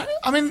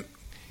 How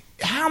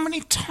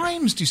many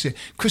times do you see it?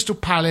 Crystal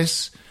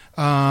Palace?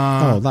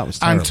 That was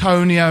terrible.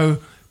 Antonio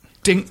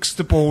dinks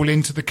the ball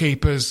into the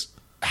keeper's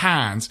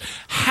hands.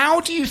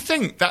 How do you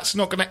think that's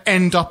not going to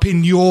end up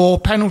in your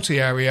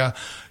penalty area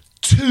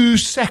 2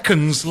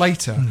 seconds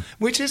later,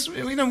 which is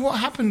what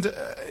happened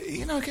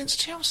against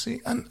Chelsea,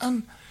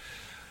 and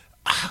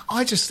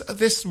I just,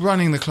 this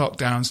running the clock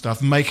down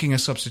stuff, making a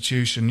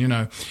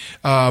substitution,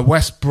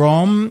 West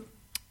Brom,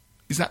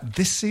 is that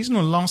this season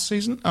or last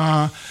season?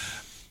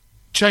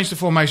 Changed the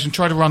formation,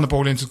 tried to run the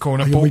ball into the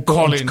corner, brought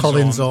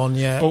Collins on.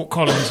 Brought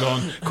Collins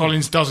on.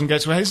 Collins doesn't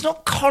get to it. It's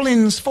not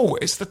Collins' fault,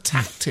 it's the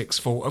tactics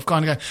fault of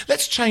kind of going,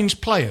 let's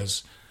change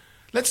players.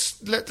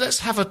 let's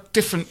have a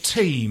different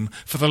team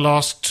for the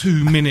last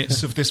 2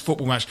 minutes of this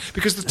football match,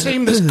 because the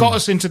team that's got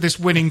us into this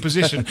winning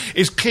position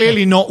is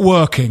clearly not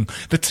working.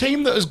 The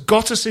team that has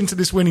got us into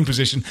this winning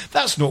position,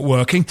 that's not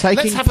working.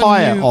 Taking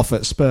Payet off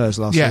at Spurs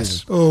last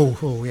season.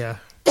 Oh, yeah.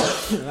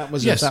 That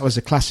was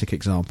a classic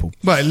example.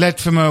 Well, it led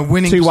from a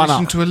winning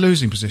position to a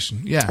losing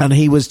position. Yeah, and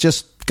he was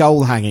just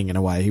goal hanging in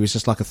a way. He was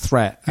just like a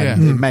threat,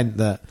 and it meant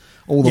that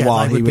all the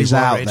while he was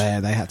out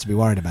there, they had to be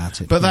worried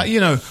about it. But that,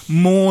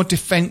 more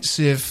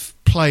defensive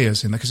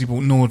players in there, because he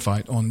brought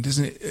Nordveit on,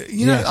 doesn't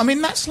it? I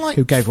mean, that's like...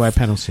 Who gave away a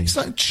penalty. It's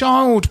like a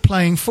child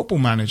playing football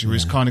manager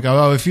who's kind of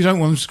go, if you don't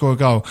want them to score a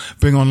goal,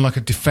 bring on like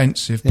a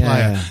defensive player.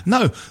 Yeah.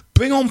 No,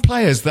 bring on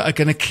players that are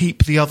going to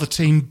keep the other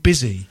team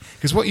busy.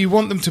 Because what you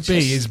want them to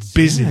be is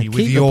busy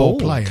with your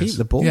players. Keep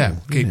the ball. Yeah,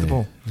 keep the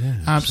ball. Yeah,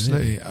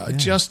 absolutely.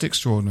 Just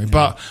extraordinary. Yeah.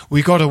 But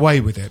we got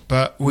away with it.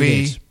 But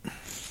I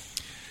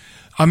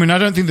mean, I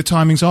don't think the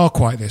timings are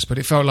quite this, but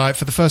it felt like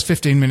for the first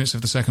 15 minutes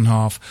of the second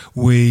half,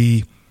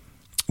 we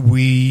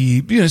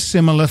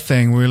similar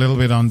thing. We were a little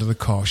bit under the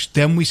cosh.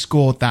 Then we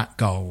scored that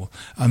goal,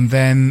 and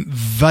then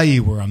they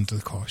were under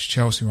the cosh.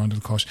 Chelsea were under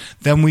the cosh.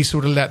 Then we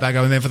sort of let that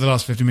go, and then for the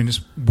last 50 minutes,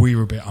 we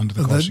were a bit under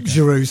the cosh.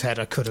 Giroud's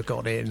header could have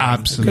got in.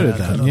 Absolutely, could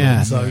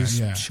have done.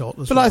 Shot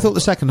but I thought the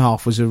second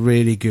half was a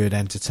really good,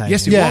 entertaining.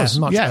 Yes, it was.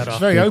 Much better. It was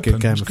very open.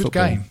 Good game. It was a good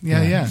game.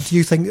 Yeah. Do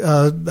you think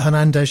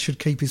Hernandez should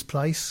keep his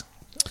place?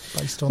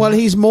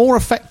 He's more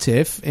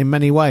effective in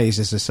many ways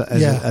as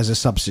a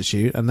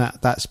substitute, and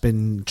that's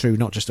been true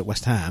not just at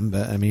West Ham,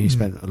 but I mean he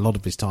spent a lot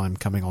of his time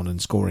coming on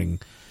and scoring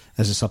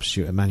as a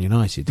substitute at Man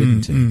United,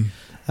 didn't he?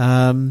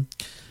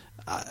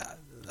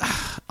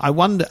 I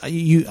wonder.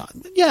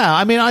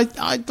 I mean,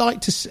 I'd like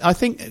to. I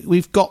think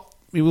we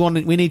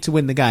need to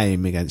win the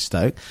game against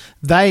Stoke.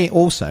 They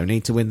also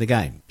need to win the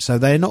game, so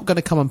they're not going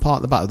to come and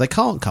park the bus. They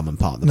can't come and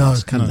park the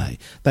bus, can they?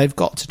 They've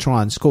got to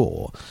try and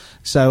score.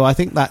 So I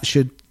think that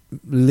should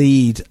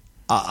lead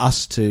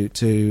us that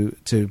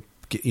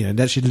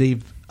should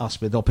leave us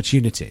with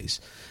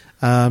opportunities,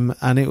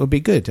 and it would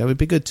be good. It would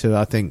be good to,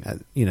 I think,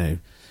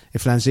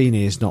 if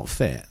Lanzini is not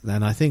fit,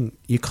 then I think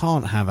you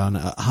can't have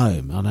at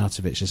home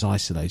Arnautovic as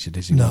isolated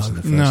as he was in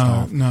the first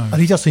half. No, and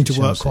he does seem to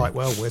work quite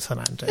well with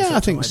Hernandez. Yeah, I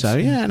think so.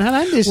 Yeah, and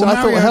Hernandez,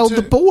 I thought, held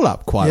the ball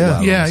up quite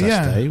well on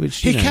Saturday. Which,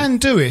 he can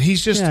do it.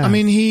 He's just, I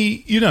mean,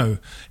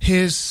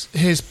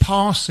 his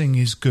passing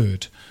is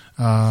good,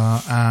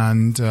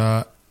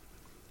 and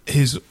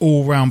his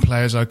all-round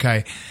play is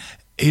okay.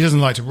 He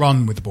doesn't like to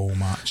run with the ball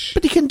much,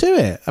 but he can do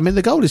it. I mean,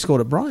 the goal he scored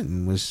at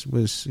Brighton was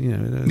yes, he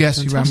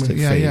ran with it.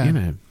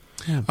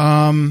 Yeah.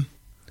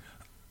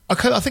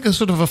 I think a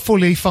sort of a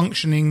fully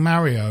functioning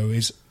Mario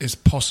is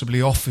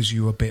possibly offers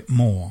you a bit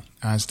more,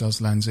 as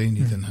does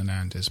Lanzini than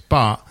Hernandez.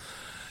 But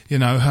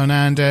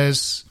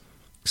Hernandez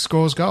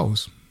scores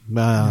goals.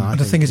 And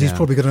the thing is, he's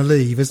probably going to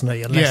leave, isn't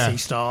he? Unless he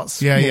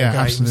starts. Yeah,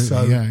 games,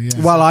 absolutely.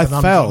 So. Well, I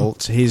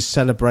felt his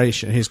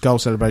goal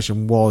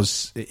celebration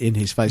was in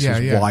his face.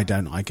 Why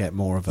don't I get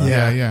more of a? More,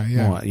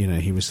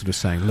 he was sort of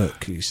saying,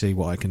 "Look, you see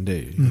what I can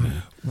do."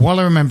 While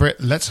I remember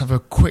it, let's have a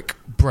quick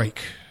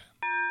break.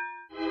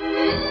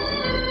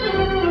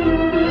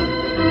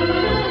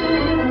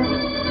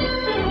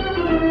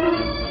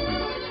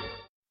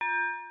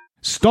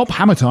 Stop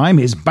Hammer Time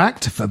is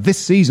backed for this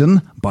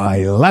season by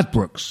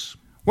Ladbrokes.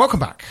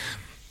 Welcome back.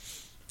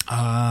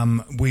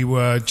 We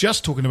were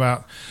just talking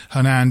about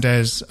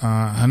Hernandez's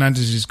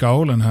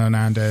goal and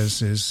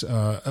Hernandez's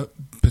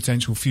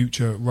potential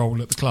future role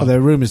at the club. There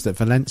are rumours that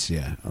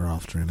Valencia are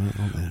after him,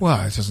 aren't there?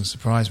 Well, it doesn't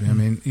surprise me. I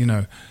mean,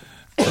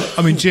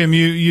 Jim,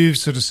 you've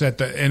sort of said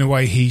that in a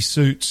way he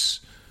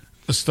suits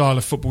a style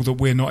of football that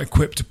we're not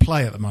equipped to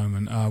play at the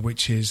moment,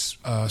 which is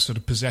sort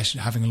of possession,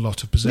 having a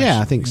lot of possession.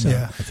 Yeah, I think so.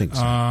 I think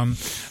so.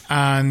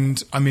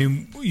 And I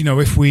mean,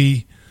 if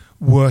we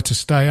were to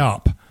stay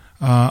up,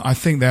 I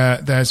think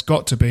there's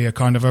got to be a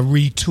kind of a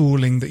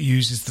retooling that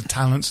uses the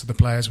talents of the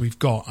players we've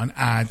got and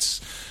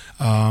adds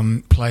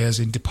players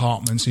in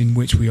departments in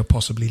which we are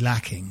possibly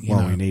lacking.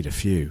 We need a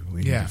few.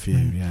 We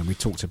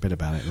talked a bit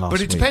about it last week. But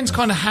it depends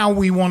kind of how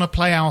we want to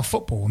play our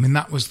football. I mean,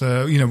 that was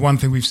the one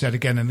thing we've said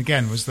again and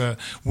again was that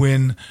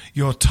when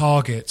your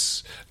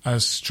targets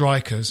as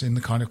strikers in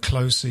the kind of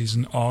close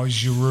season are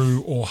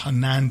Giroud or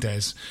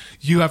Hernandez,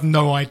 you have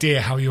no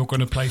idea how you're going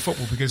to play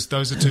football because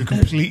those are two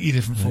completely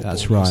different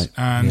footballers. That's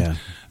right.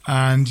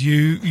 And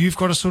you've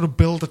got to sort of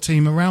build a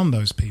team around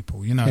those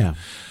people.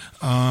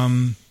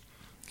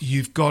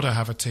 You've got to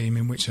have a team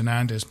in which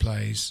Hernandez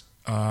plays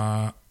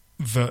that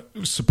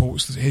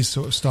supports his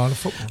sort of style of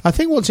football. I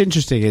think what's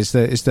interesting is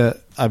that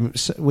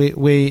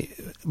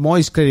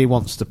Moyes clearly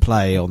wants to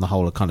play on the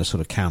whole of kind of sort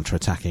of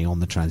counter-attacking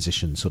on the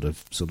transition sort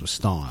of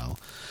style.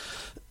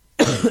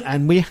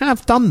 And we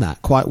have done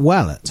that quite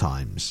well at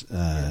times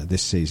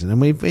this season,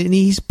 and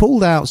he's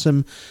pulled out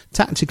some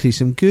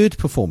good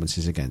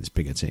performances against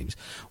bigger teams.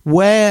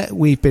 Where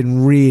we've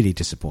been really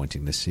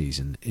disappointing this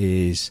season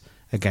is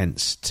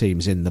against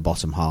teams in the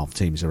bottom half,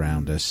 teams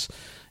around us,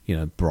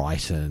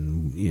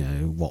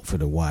 Brighton,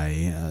 Watford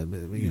away,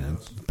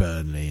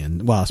 Burnley,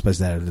 and I suppose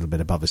they're a little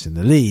bit above us in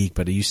the league,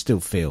 but you still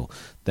feel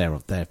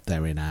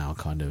they're in our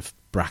kind of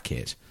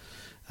bracket.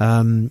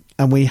 And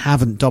we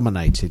haven't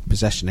dominated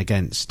possession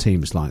against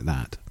teams like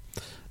that.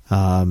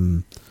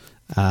 And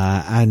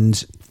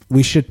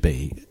we should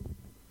be,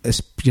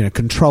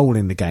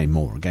 controlling the game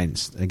more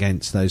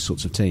against those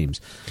sorts of teams.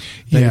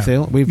 Don't you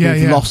feel? We've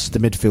lost the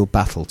midfield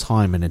battle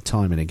time and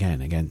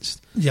again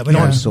against. Yeah, but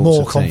I'm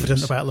more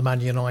confident about the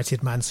Man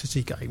United, Man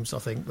City games, I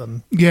think,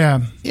 than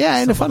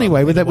in a funny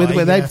way.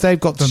 They've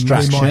got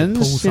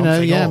distractions.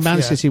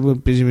 Man City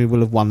will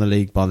have won the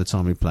league by the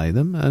time we play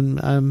them,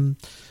 and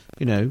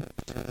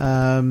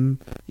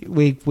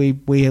we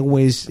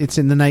always, it's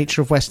in the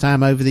nature of West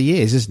Ham over the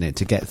years, isn't it,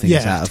 to get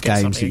things out of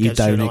games that you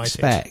don't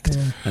expect.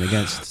 And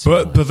against,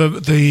 but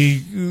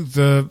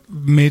the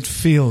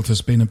midfield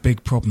has been a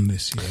big problem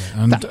this year,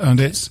 and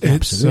it's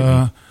it's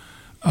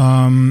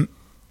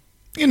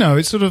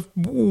sort of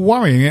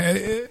worrying.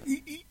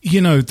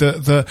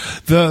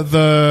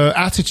 The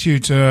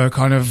attitude to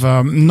kind of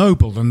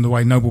Noble and the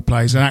way Noble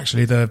plays, and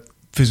actually the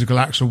physical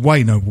actual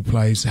way Noble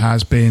plays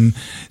has been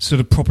sort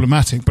of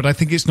problematic, but I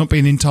think it's not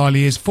been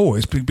entirely his fault.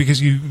 It's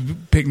because you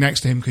pick next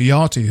to him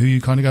Kouyaté, who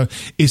you kind of go,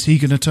 is he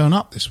going to turn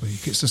up this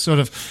week? It's a sort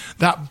of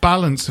that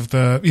balance of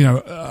the,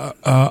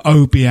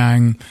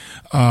 Obiang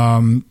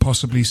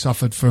possibly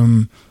suffered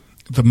from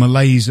the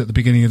malaise at the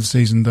beginning of the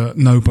season that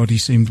nobody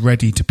seemed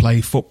ready to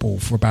play football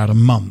for about a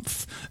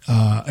month,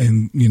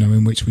 in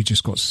which we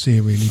just got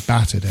serially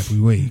battered every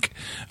week.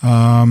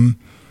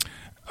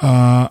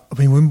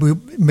 when we're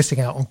missing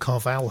out on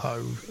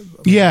Carvalho.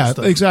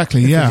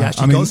 Exactly. If we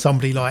actually got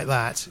somebody like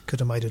that, could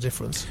have made a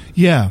difference.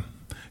 Yeah.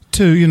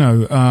 Two in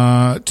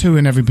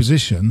every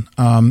position,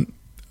 is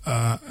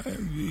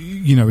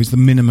the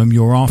minimum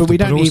you're after. But we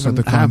don't even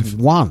have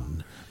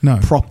one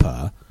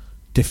proper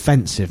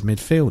defensive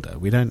midfielder.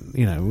 We don't,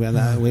 we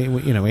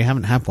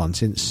haven't had one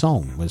since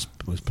Song was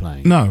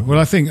playing. No, well,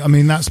 I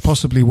mean that's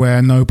possibly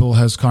where Noble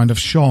has kind of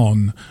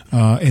shone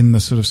in the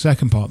sort of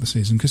second part of the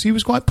season, because he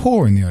was quite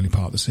poor in the early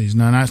part of the season,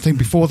 and I think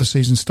before the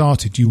season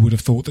started, you would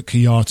have thought that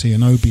Kouyaté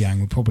and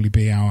Obiang would probably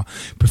be our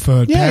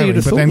preferred pairing,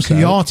 but then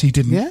Kouyaté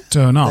didn't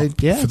turn up for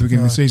the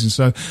beginning of the season,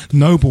 so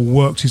Noble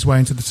worked his way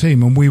into the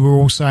team, and we were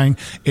all saying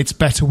it's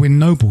better when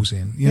Noble's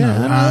in.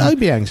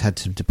 Obiang's had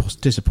some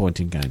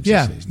disappointing games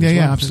this season.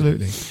 Yeah,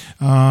 absolutely.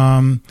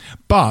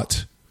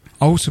 But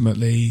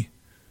ultimately,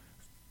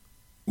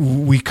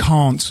 we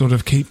can't sort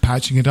of keep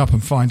patching it up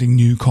and finding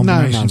new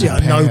combinations. No.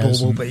 Noble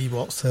will be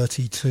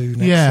 32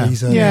 next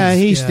season. Yeah,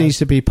 he needs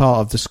to be part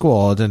of the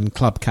squad and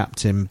club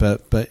captain.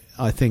 But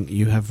I think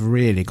you have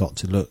really got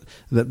to look.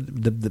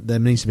 There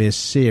needs to be a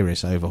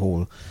serious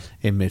overhaul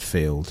in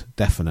midfield,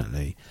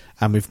 definitely,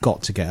 and we've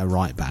got to get a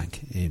right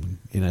back in.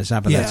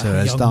 Zabaleta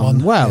has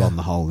done well on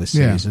the whole this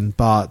season,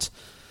 but.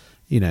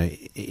 We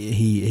need to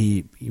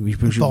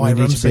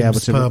be able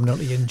to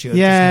permanently injured.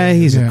 Yeah,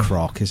 he's a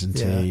crock, isn't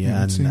he?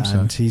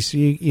 And he's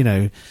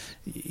you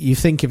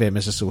think of him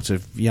as a sort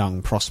of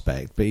young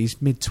prospect, but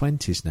he's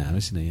mid-20s now,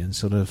 isn't he? And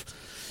sort of,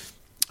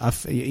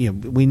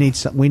 we need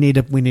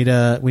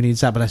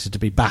Zabaleta to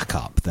be back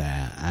up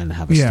there and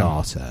have a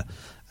starter.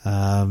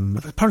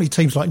 Apparently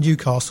teams like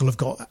Newcastle have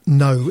got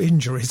no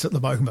injuries at the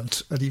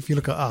moment, and if you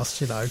look at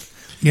us,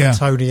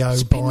 Antonio,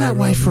 it's been that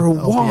way for a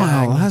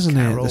while, hasn't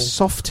it? The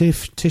soft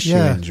tissue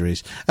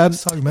injuries.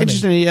 So many.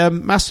 Interestingly,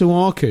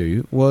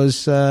 Masuaku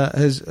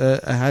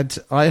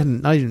I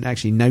didn't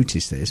actually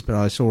notice this, but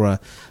I saw an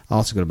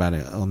article about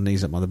it on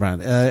Knees Up Mother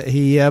Brand.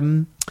 He's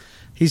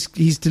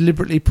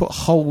deliberately put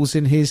holes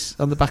on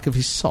the back of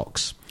his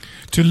socks.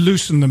 To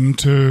loosen them,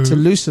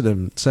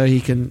 so he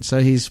can,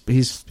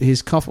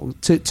 his cuff,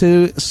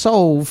 to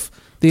solve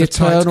the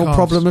eternal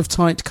problem of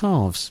tight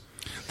calves.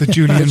 The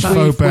Julian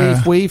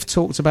Faubert. We've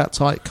talked about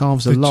tight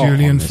calves a lot. The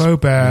Julian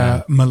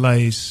Faubert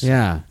malaise.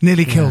 Yeah,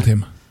 nearly killed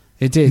him.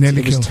 It did.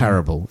 It was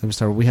terrible. It was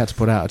terrible. We had to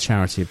put out a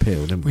charity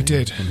appeal, didn't we? We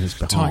did. On his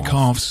behalf. Tight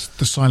calves,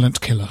 the silent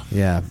killer.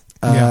 Yeah.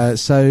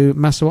 So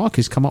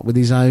Masuaku's come up with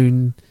his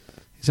own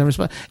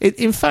response.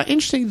 In fact,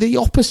 interesting, the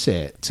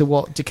opposite to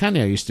what Di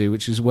Canio used to do,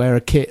 which was wear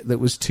a kit that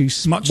was too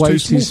small for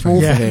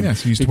him,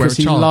 because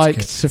he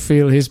liked to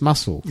feel his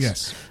muscles.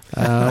 Yes.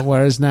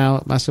 Whereas now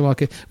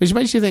Masuaku, which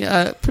makes you think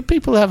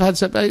people have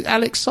had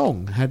Alex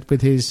Song had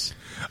with his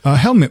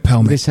helmet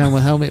pelmet. This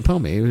helmet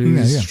pelmet. It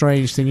was a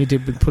strange thing he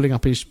did with pulling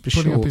up his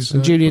shorts.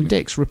 And Julian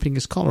Dix ripping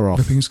his collar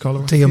off.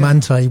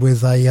 Diamante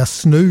with a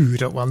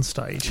snood at one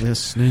stage. A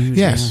snood.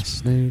 Yes.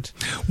 Snood.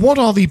 What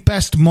are the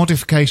best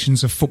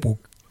modifications of football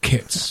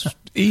kits?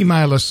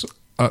 Email us.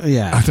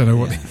 I don't know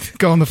what.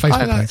 Go on the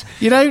Facebook page.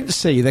 You don't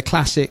see the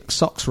classic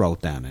socks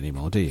rolled down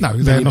anymore, do you? No,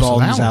 they're not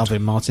allowed.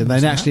 Alvin Martin,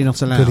 they're actually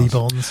not allowed. Billy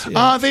Bonds.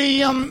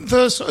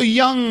 The sort of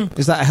young.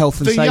 Is that a health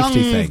and safety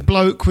thing? The young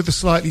bloke with the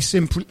slightly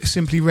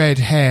simply red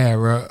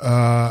hair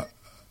at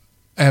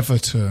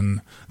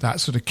Everton, that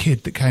sort of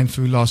kid that came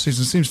through last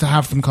season, seems to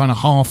have them kind of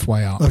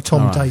halfway up.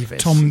 Tom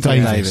Davis. Tom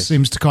Davis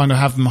seems to kind of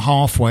have them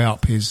halfway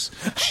up his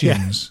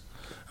shins.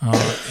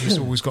 He's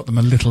always got them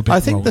a little bit. I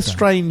think the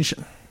strange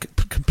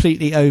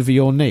completely over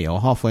your knee or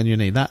halfway on your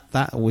knee,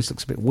 that always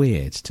looks a bit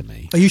weird to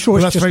me. Are you sure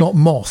it's just not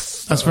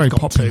moths? That's very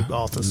popular.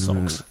 Arthur's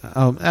socks.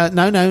 No.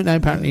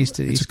 Apparently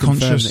he's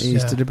confirmed that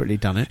he's deliberately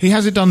done it. He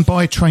has it done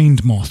by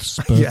trained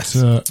moths, but yes,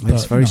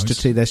 it's very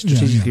they're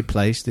strategically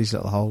placed, these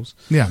little holes,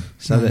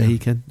 so that he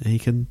can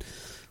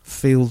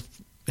feel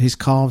his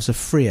calves are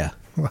freer.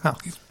 Wow,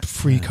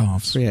 freer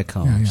calves. Yeah.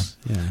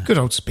 Good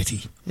old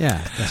Spitty.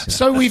 Yeah.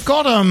 So we've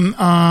got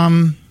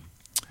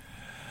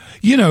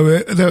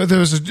there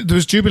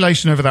was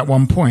jubilation over that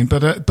one point,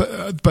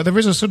 but there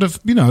is a sort of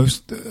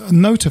a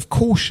note of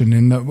caution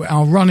in that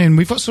our run-in.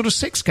 We've got sort of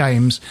 6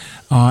 games.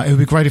 It would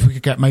be great if we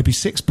could get maybe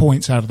 6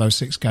 points out of those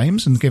 6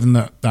 games, and given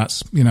that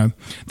that's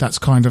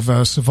kind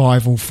of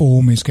survival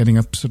form is getting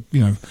a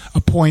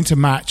point a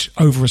match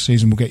over a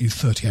season will get you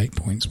 38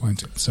 points,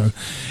 won't it? So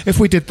if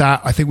we did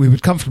that, I think we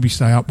would comfortably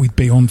stay up. We'd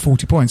be on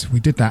 40 points if we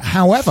did that.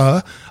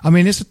 However, I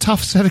mean it's a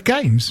tough set of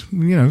games.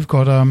 We've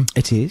got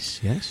it is,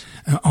 yes.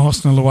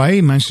 Arsenal away,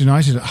 Manchester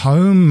United at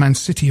home, Man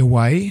City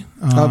away.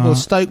 Well,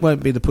 Stoke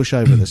won't be the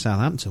pushover that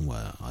Southampton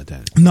were, I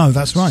don't think. No,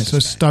 that's right. So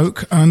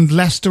Stoke and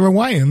Leicester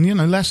away.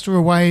 And, Leicester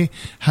away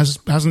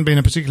hasn't been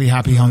a particularly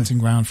happy hunting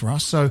ground for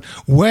us. So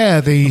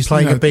where these...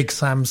 Playing a big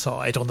Sam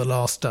side on the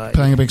last day.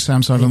 Playing a big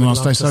Sam side on the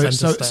last day.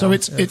 So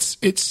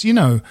it's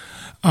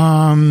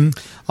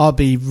I'll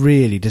be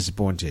really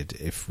disappointed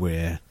if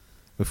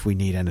we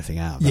need anything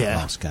out of that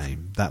last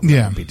game. That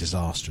would be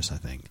disastrous, I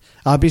think.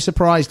 I'd be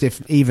surprised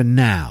if even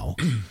now,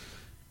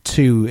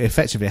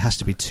 effectively it has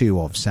to be 2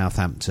 of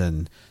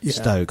Southampton,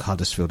 Stoke,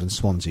 Huddersfield and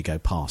Swansea go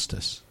past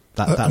us.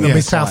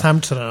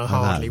 Southampton are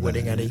hardly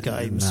winning any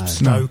games. No.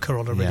 Stoke are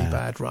on a really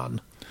bad run.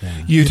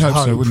 Yeah. You'd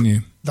hope so, wouldn't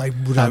you? They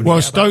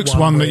would Stoke's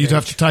one that you'd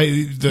have to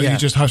take, that you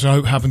just have to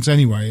hope happens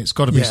anyway. It's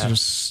got to be sort of...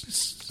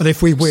 And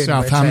if we win,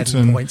 Southampton,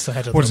 we're 10 points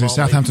ahead of them. What is it,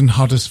 Southampton,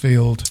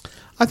 Huddersfield?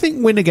 I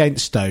think win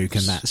against Stoke,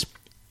 and that's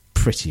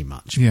pretty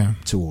much to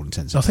all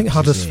intents and purposes. I think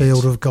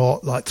Huddersfield have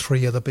got like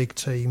 3 of the big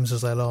teams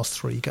as their last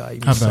 3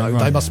 games.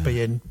 They must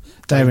be in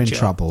danger. They're in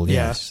trouble,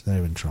 yes.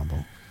 They're in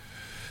trouble.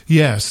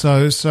 Yeah,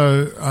 so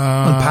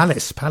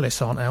and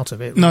Palace aren't out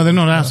of it. No, they're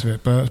not out of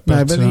it, but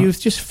you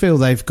just feel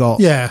they've got.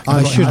 Yeah,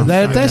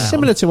 they're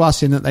similar to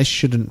us in that they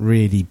shouldn't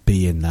really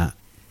be in that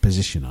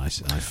position. I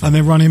think. And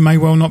their running may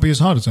well not be as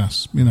hard as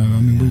us.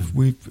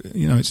 We've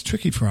it's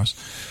tricky for us.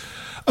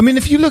 I mean,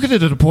 if you look at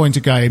it at a point a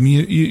game,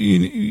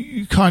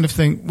 you kind of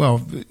think,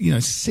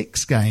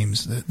 6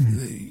 games,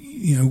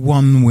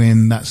 1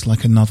 win, that's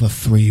like another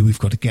 3 we've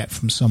got to get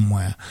from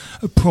somewhere.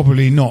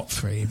 Probably not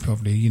 3,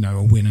 probably,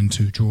 a win and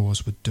 2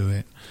 draws would do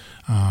it.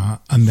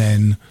 And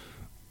then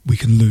we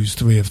can lose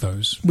 3 of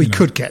those. We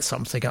could get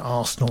something at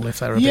Arsenal if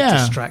they're a bit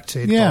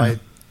distracted by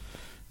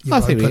I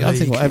think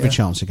we've got every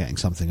chance of getting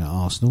something at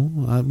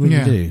Arsenal. I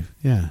really do,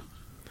 yeah.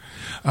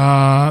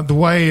 The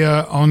way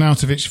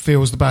Arnautovic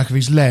feels the back of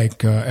his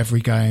leg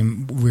every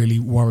game really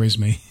worries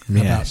me.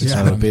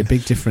 That would be a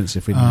big difference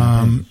if we didn't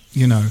have him.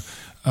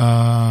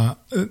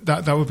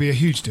 That would be a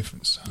huge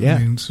difference. Yeah. I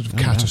mean, sort of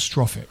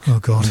catastrophic. Oh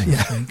God, I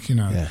think,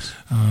 Yes.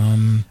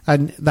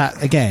 And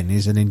that again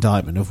is an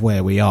indictment of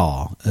where we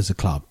are as a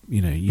club.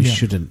 You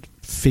shouldn't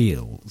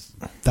feel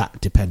that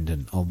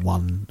dependent on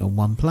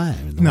one player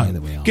in the way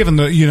that we are. Given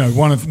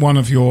that one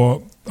of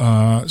your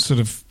sort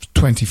of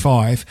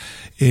 25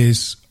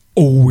 is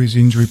always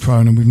injury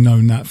prone, and we've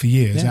known that for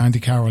years. Andy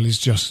Carroll is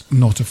just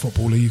not a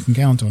footballer you can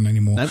count on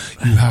anymore. Nope.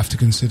 You have to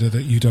consider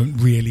that you don't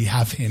really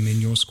have him in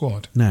your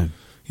squad. No.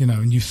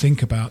 And you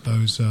think about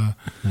those you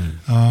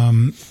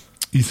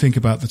think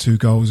about the 2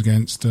 goals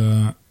against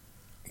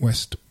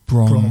West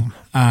Brom.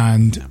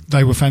 And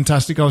they were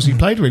fantastic goals. He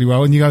played really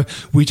well, and you go,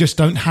 we just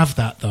don't have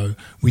that though.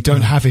 We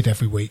don't have it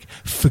every week.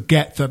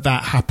 Forget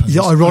that happens.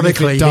 Yeah,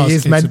 ironically, he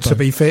is meant to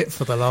be fit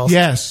for the last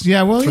 3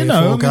 or 4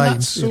 games.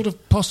 That's sort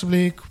of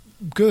possibly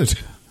good.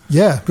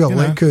 Yeah,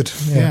 it could.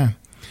 Yeah.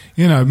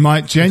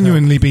 Might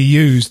genuinely be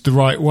used the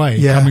right way,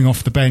 coming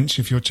off the bench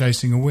if you're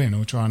chasing a win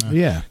or trying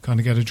to kind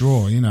of get a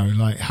draw,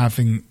 like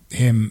having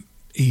him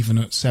even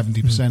at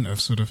 70% of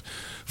sort of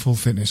full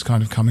fitness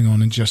kind of coming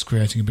on and just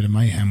creating a bit of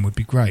mayhem would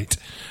be great.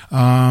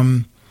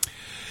 Lot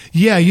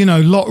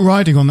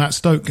riding on that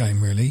Stoke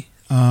game, really.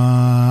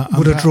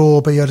 Would a draw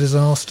be a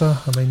disaster?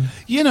 I mean,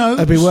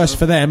 it'd be worse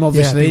for them,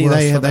 obviously.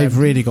 They've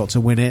really got to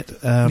win it.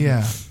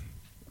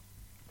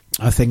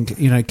 I think,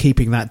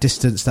 keeping that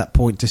distance, that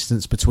point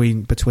distance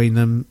between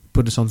them,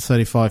 put us on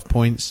 35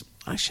 points.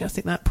 Actually, I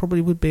think that probably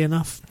would be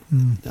enough.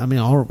 I mean,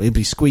 it'd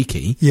be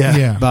squeaky.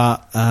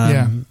 But,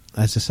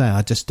 as I say,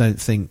 I just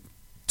don't think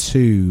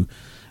 2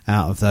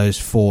 out of those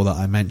 4 that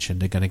I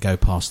mentioned are going to go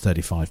past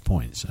 35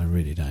 points. I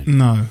really don't.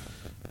 No.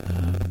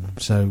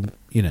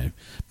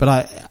 But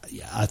I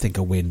think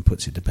a win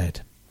puts it to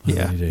bed. I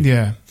really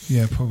do.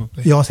 Yeah,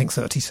 probably. Yeah, I think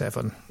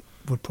 37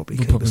 would probably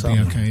keep us up. Be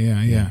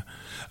okay,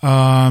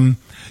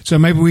 so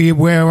maybe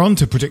we're on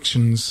to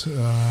predictions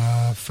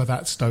for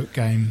that Stoke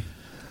game.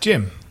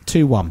 Jim?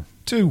 2-1.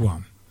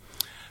 2-1.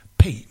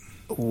 Pete?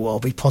 I'll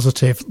be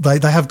positive. They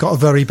have got a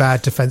very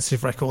bad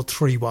defensive record,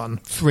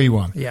 3-1.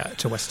 3-1. Yeah,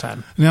 to West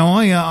Ham. Now,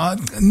 I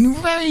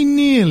very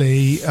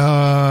nearly...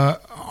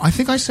 I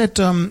think I said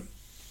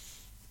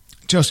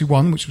Chelsea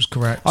won, which was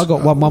correct. I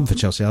got 1-1 for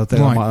Chelsea. I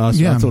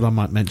thought I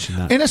might mention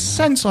that. In a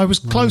sense, I was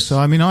closer.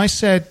 I mean, I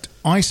said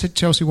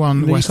Chelsea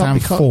won, West Ham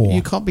 4.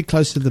 You can't be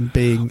closer than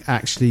being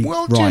actually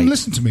well, right. Jim,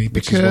 listen to me,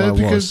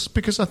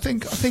 because I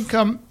think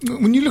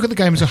when you look at the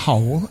game as a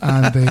whole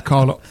and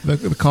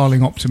the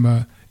Carling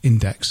Optima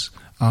Index,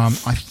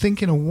 I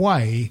think in a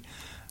way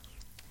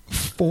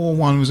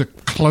 4-1 was a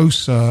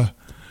closer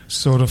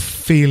sort of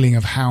feeling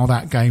of how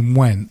that game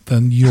went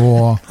than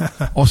your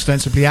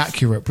ostensibly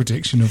accurate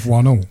prediction of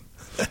 1-1.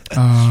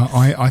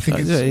 I think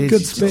it's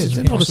good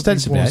spin. Not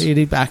ostensibly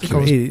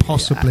accurate.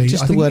 Possibly.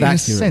 Just I the think word in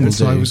accurate. A sense,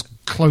 I was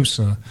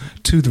closer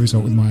to the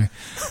result with my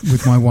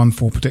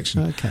 1-4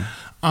 prediction. Okay.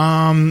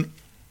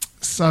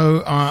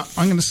 So I'm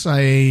going to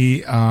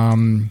say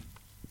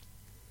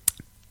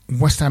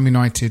West Ham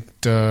United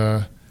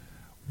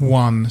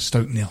 1,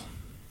 Stoke 0.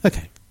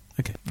 Okay.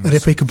 And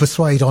if we can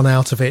persuade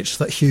Arnautovic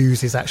that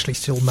Hughes is actually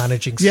still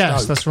managing Stoke,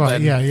 yes, that's right.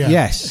 Yeah.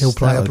 Yes, he'll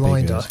play a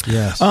blinder.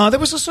 Yes. There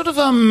was a sort of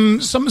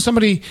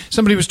somebody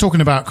was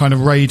talking about kind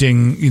of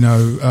raiding,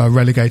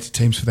 relegated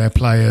teams for their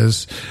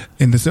players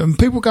in the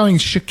people going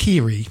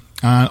Shaqiri.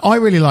 I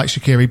really like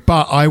Shaqiri,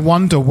 but I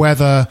wonder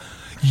whether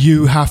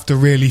you have to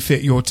really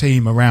fit your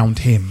team around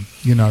him.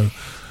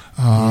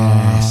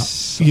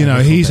 Yes,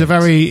 he's a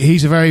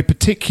very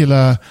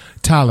particular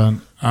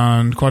talent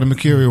and quite a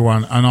mercurial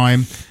one, and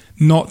I'm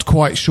not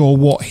quite sure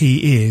what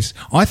he is.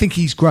 I think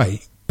he's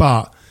great,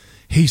 but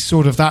he's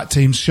sort of that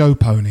team's show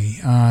pony,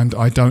 and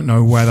I don't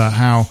know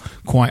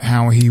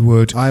how he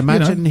would. I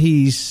imagine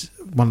he's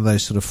one of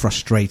those sort of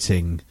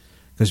frustrating,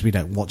 because we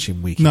don't watch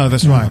him week. No,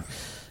 that's right.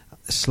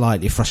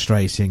 Slightly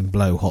frustrating,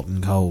 blow hot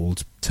and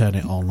cold, turn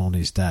it on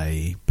his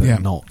day,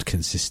 but not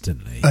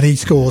consistently. And he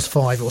scores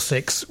 5 or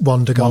 6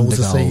 wonder goals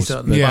a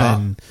season. But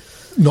then,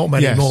 not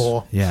many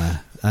more. Yeah.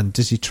 And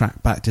does he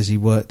track back? Does he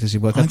work? One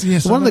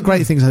of the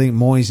great things I think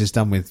Moyes has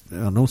done with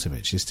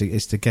Arnautovic is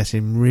to get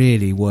him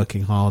really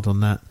working hard on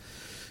that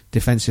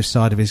defensive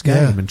side of his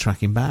game and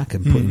tracking back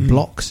and putting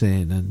blocks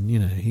in, and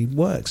he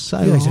works so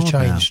hard. He's a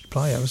changed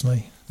player, isn't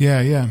he?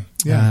 Yeah.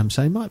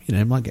 So he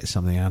might get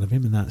something out of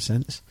him in that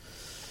sense.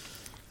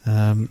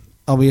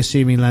 Are we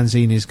assuming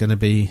Lanzini is going to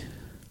be?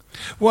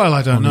 Well,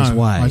 I don't know. His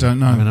way? I don't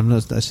know. I mean,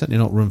 there's certainly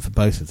not room for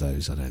both of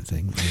those, I don't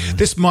think.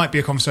 This might be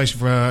a conversation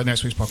for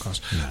next week's podcast.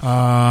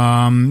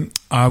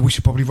 Yeah. We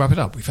should probably wrap it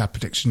up. We've had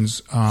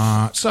predictions.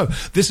 So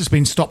this has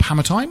been Stop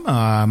Hammer Time.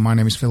 My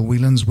name is Phil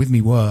Whelans. With me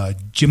were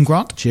Jim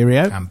Grant.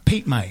 Cheerio. And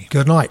Pete May.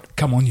 Good night.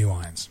 Come on, you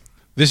Irons.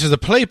 This is a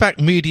Playback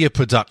Media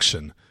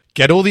production.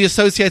 Get all the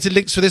associated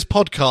links for this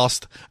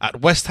podcast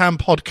at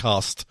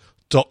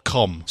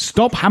westhampodcast.com.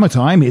 Stop Hammer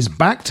Time is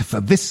backed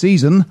for this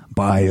season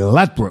by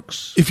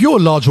Ladbrokes. If you're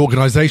a large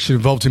organisation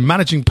involved in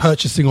managing,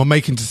 purchasing or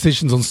making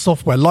decisions on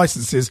software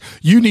licenses,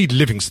 you need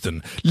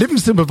Livingston.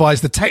 Livingston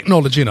provides the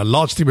technology and a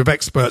large team of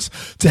experts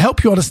to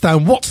help you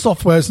understand what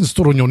software is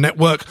installed on your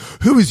network,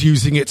 who is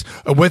using it,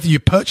 and whether you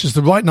purchase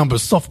the right number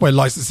of software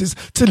licenses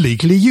to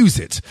legally use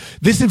it.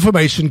 This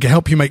information can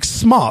help you make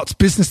smart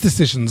business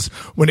decisions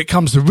when it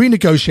comes to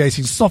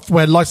renegotiating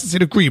software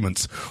licensing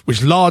agreements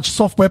with large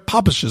software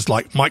publishers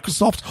like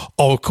Microsoft,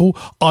 Oracle,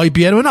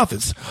 IBM and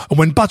others, and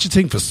when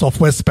budgeting for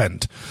software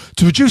spend.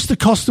 To reduce the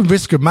cost and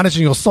risk of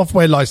managing your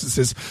software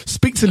licenses,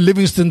 speak to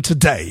Livingston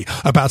today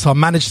about our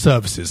managed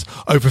services.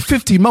 Over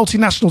 50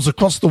 multinationals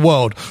across the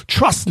world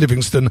trust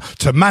Livingston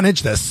to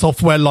manage their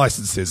software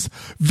licenses.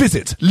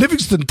 Visit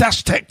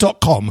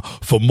livingston-tech.com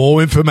for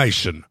more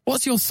information.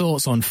 What's your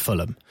thoughts on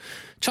Fulham?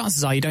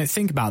 Chances are you don't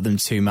think about them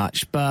too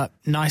much, but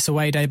nice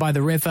away day by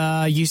the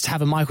river, used to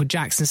have a Michael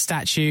Jackson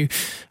statue,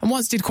 and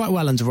once did quite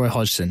well under Roy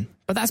Hodgson.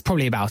 But that's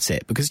probably about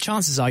it, because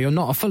chances are you're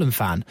not a Fulham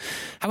fan.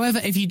 However,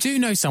 if you do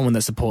know someone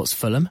that supports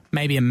Fulham,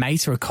 maybe a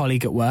mate or a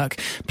colleague at work,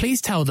 please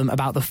tell them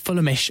about the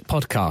Fulhamish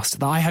podcast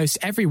that I host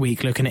every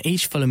week, looking at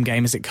each Fulham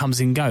game as it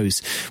comes and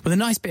goes, with a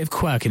nice bit of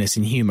quirkiness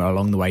and humour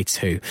along the way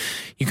too.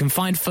 You can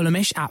find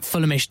Fulhamish at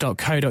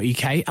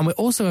fulhamish.co.uk, and we're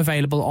also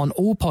available on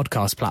all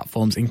podcast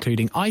platforms,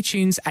 including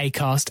iTunes,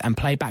 Acast and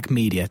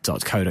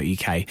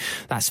playbackmedia.co.uk.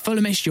 That's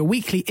Fulhamish, your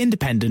weekly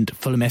independent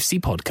Fulham FC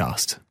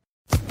podcast.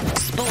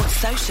 Sports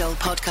Social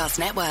Podcast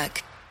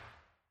Network.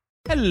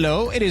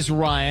 Hello, it is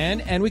Ryan,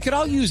 and we could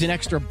all use an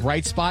extra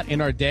bright spot in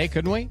our day,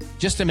 couldn't we?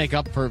 Just to make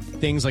up for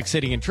things like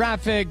sitting in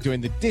traffic,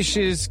 doing the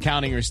dishes,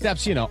 counting your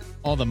steps,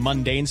 all the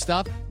mundane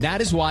stuff.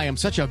 That is why I'm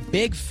such a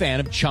big fan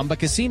of Chumba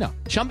Casino.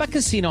 Chumba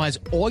Casino has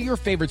all your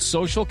favorite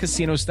social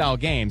casino-style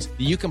games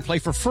that you can play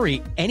for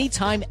free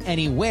anytime,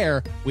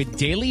 anywhere with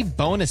daily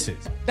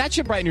bonuses. That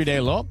should brighten your day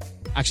a little.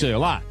 Actually, a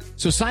lot.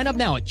 So sign up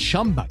now at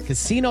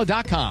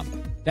ChumbaCasino.com.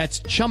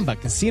 That's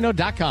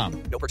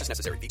ChumbaCasino.com. No purchase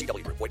necessary.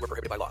 VGW Group. Void where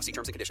prohibited by law. See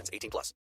terms and conditions. 18+.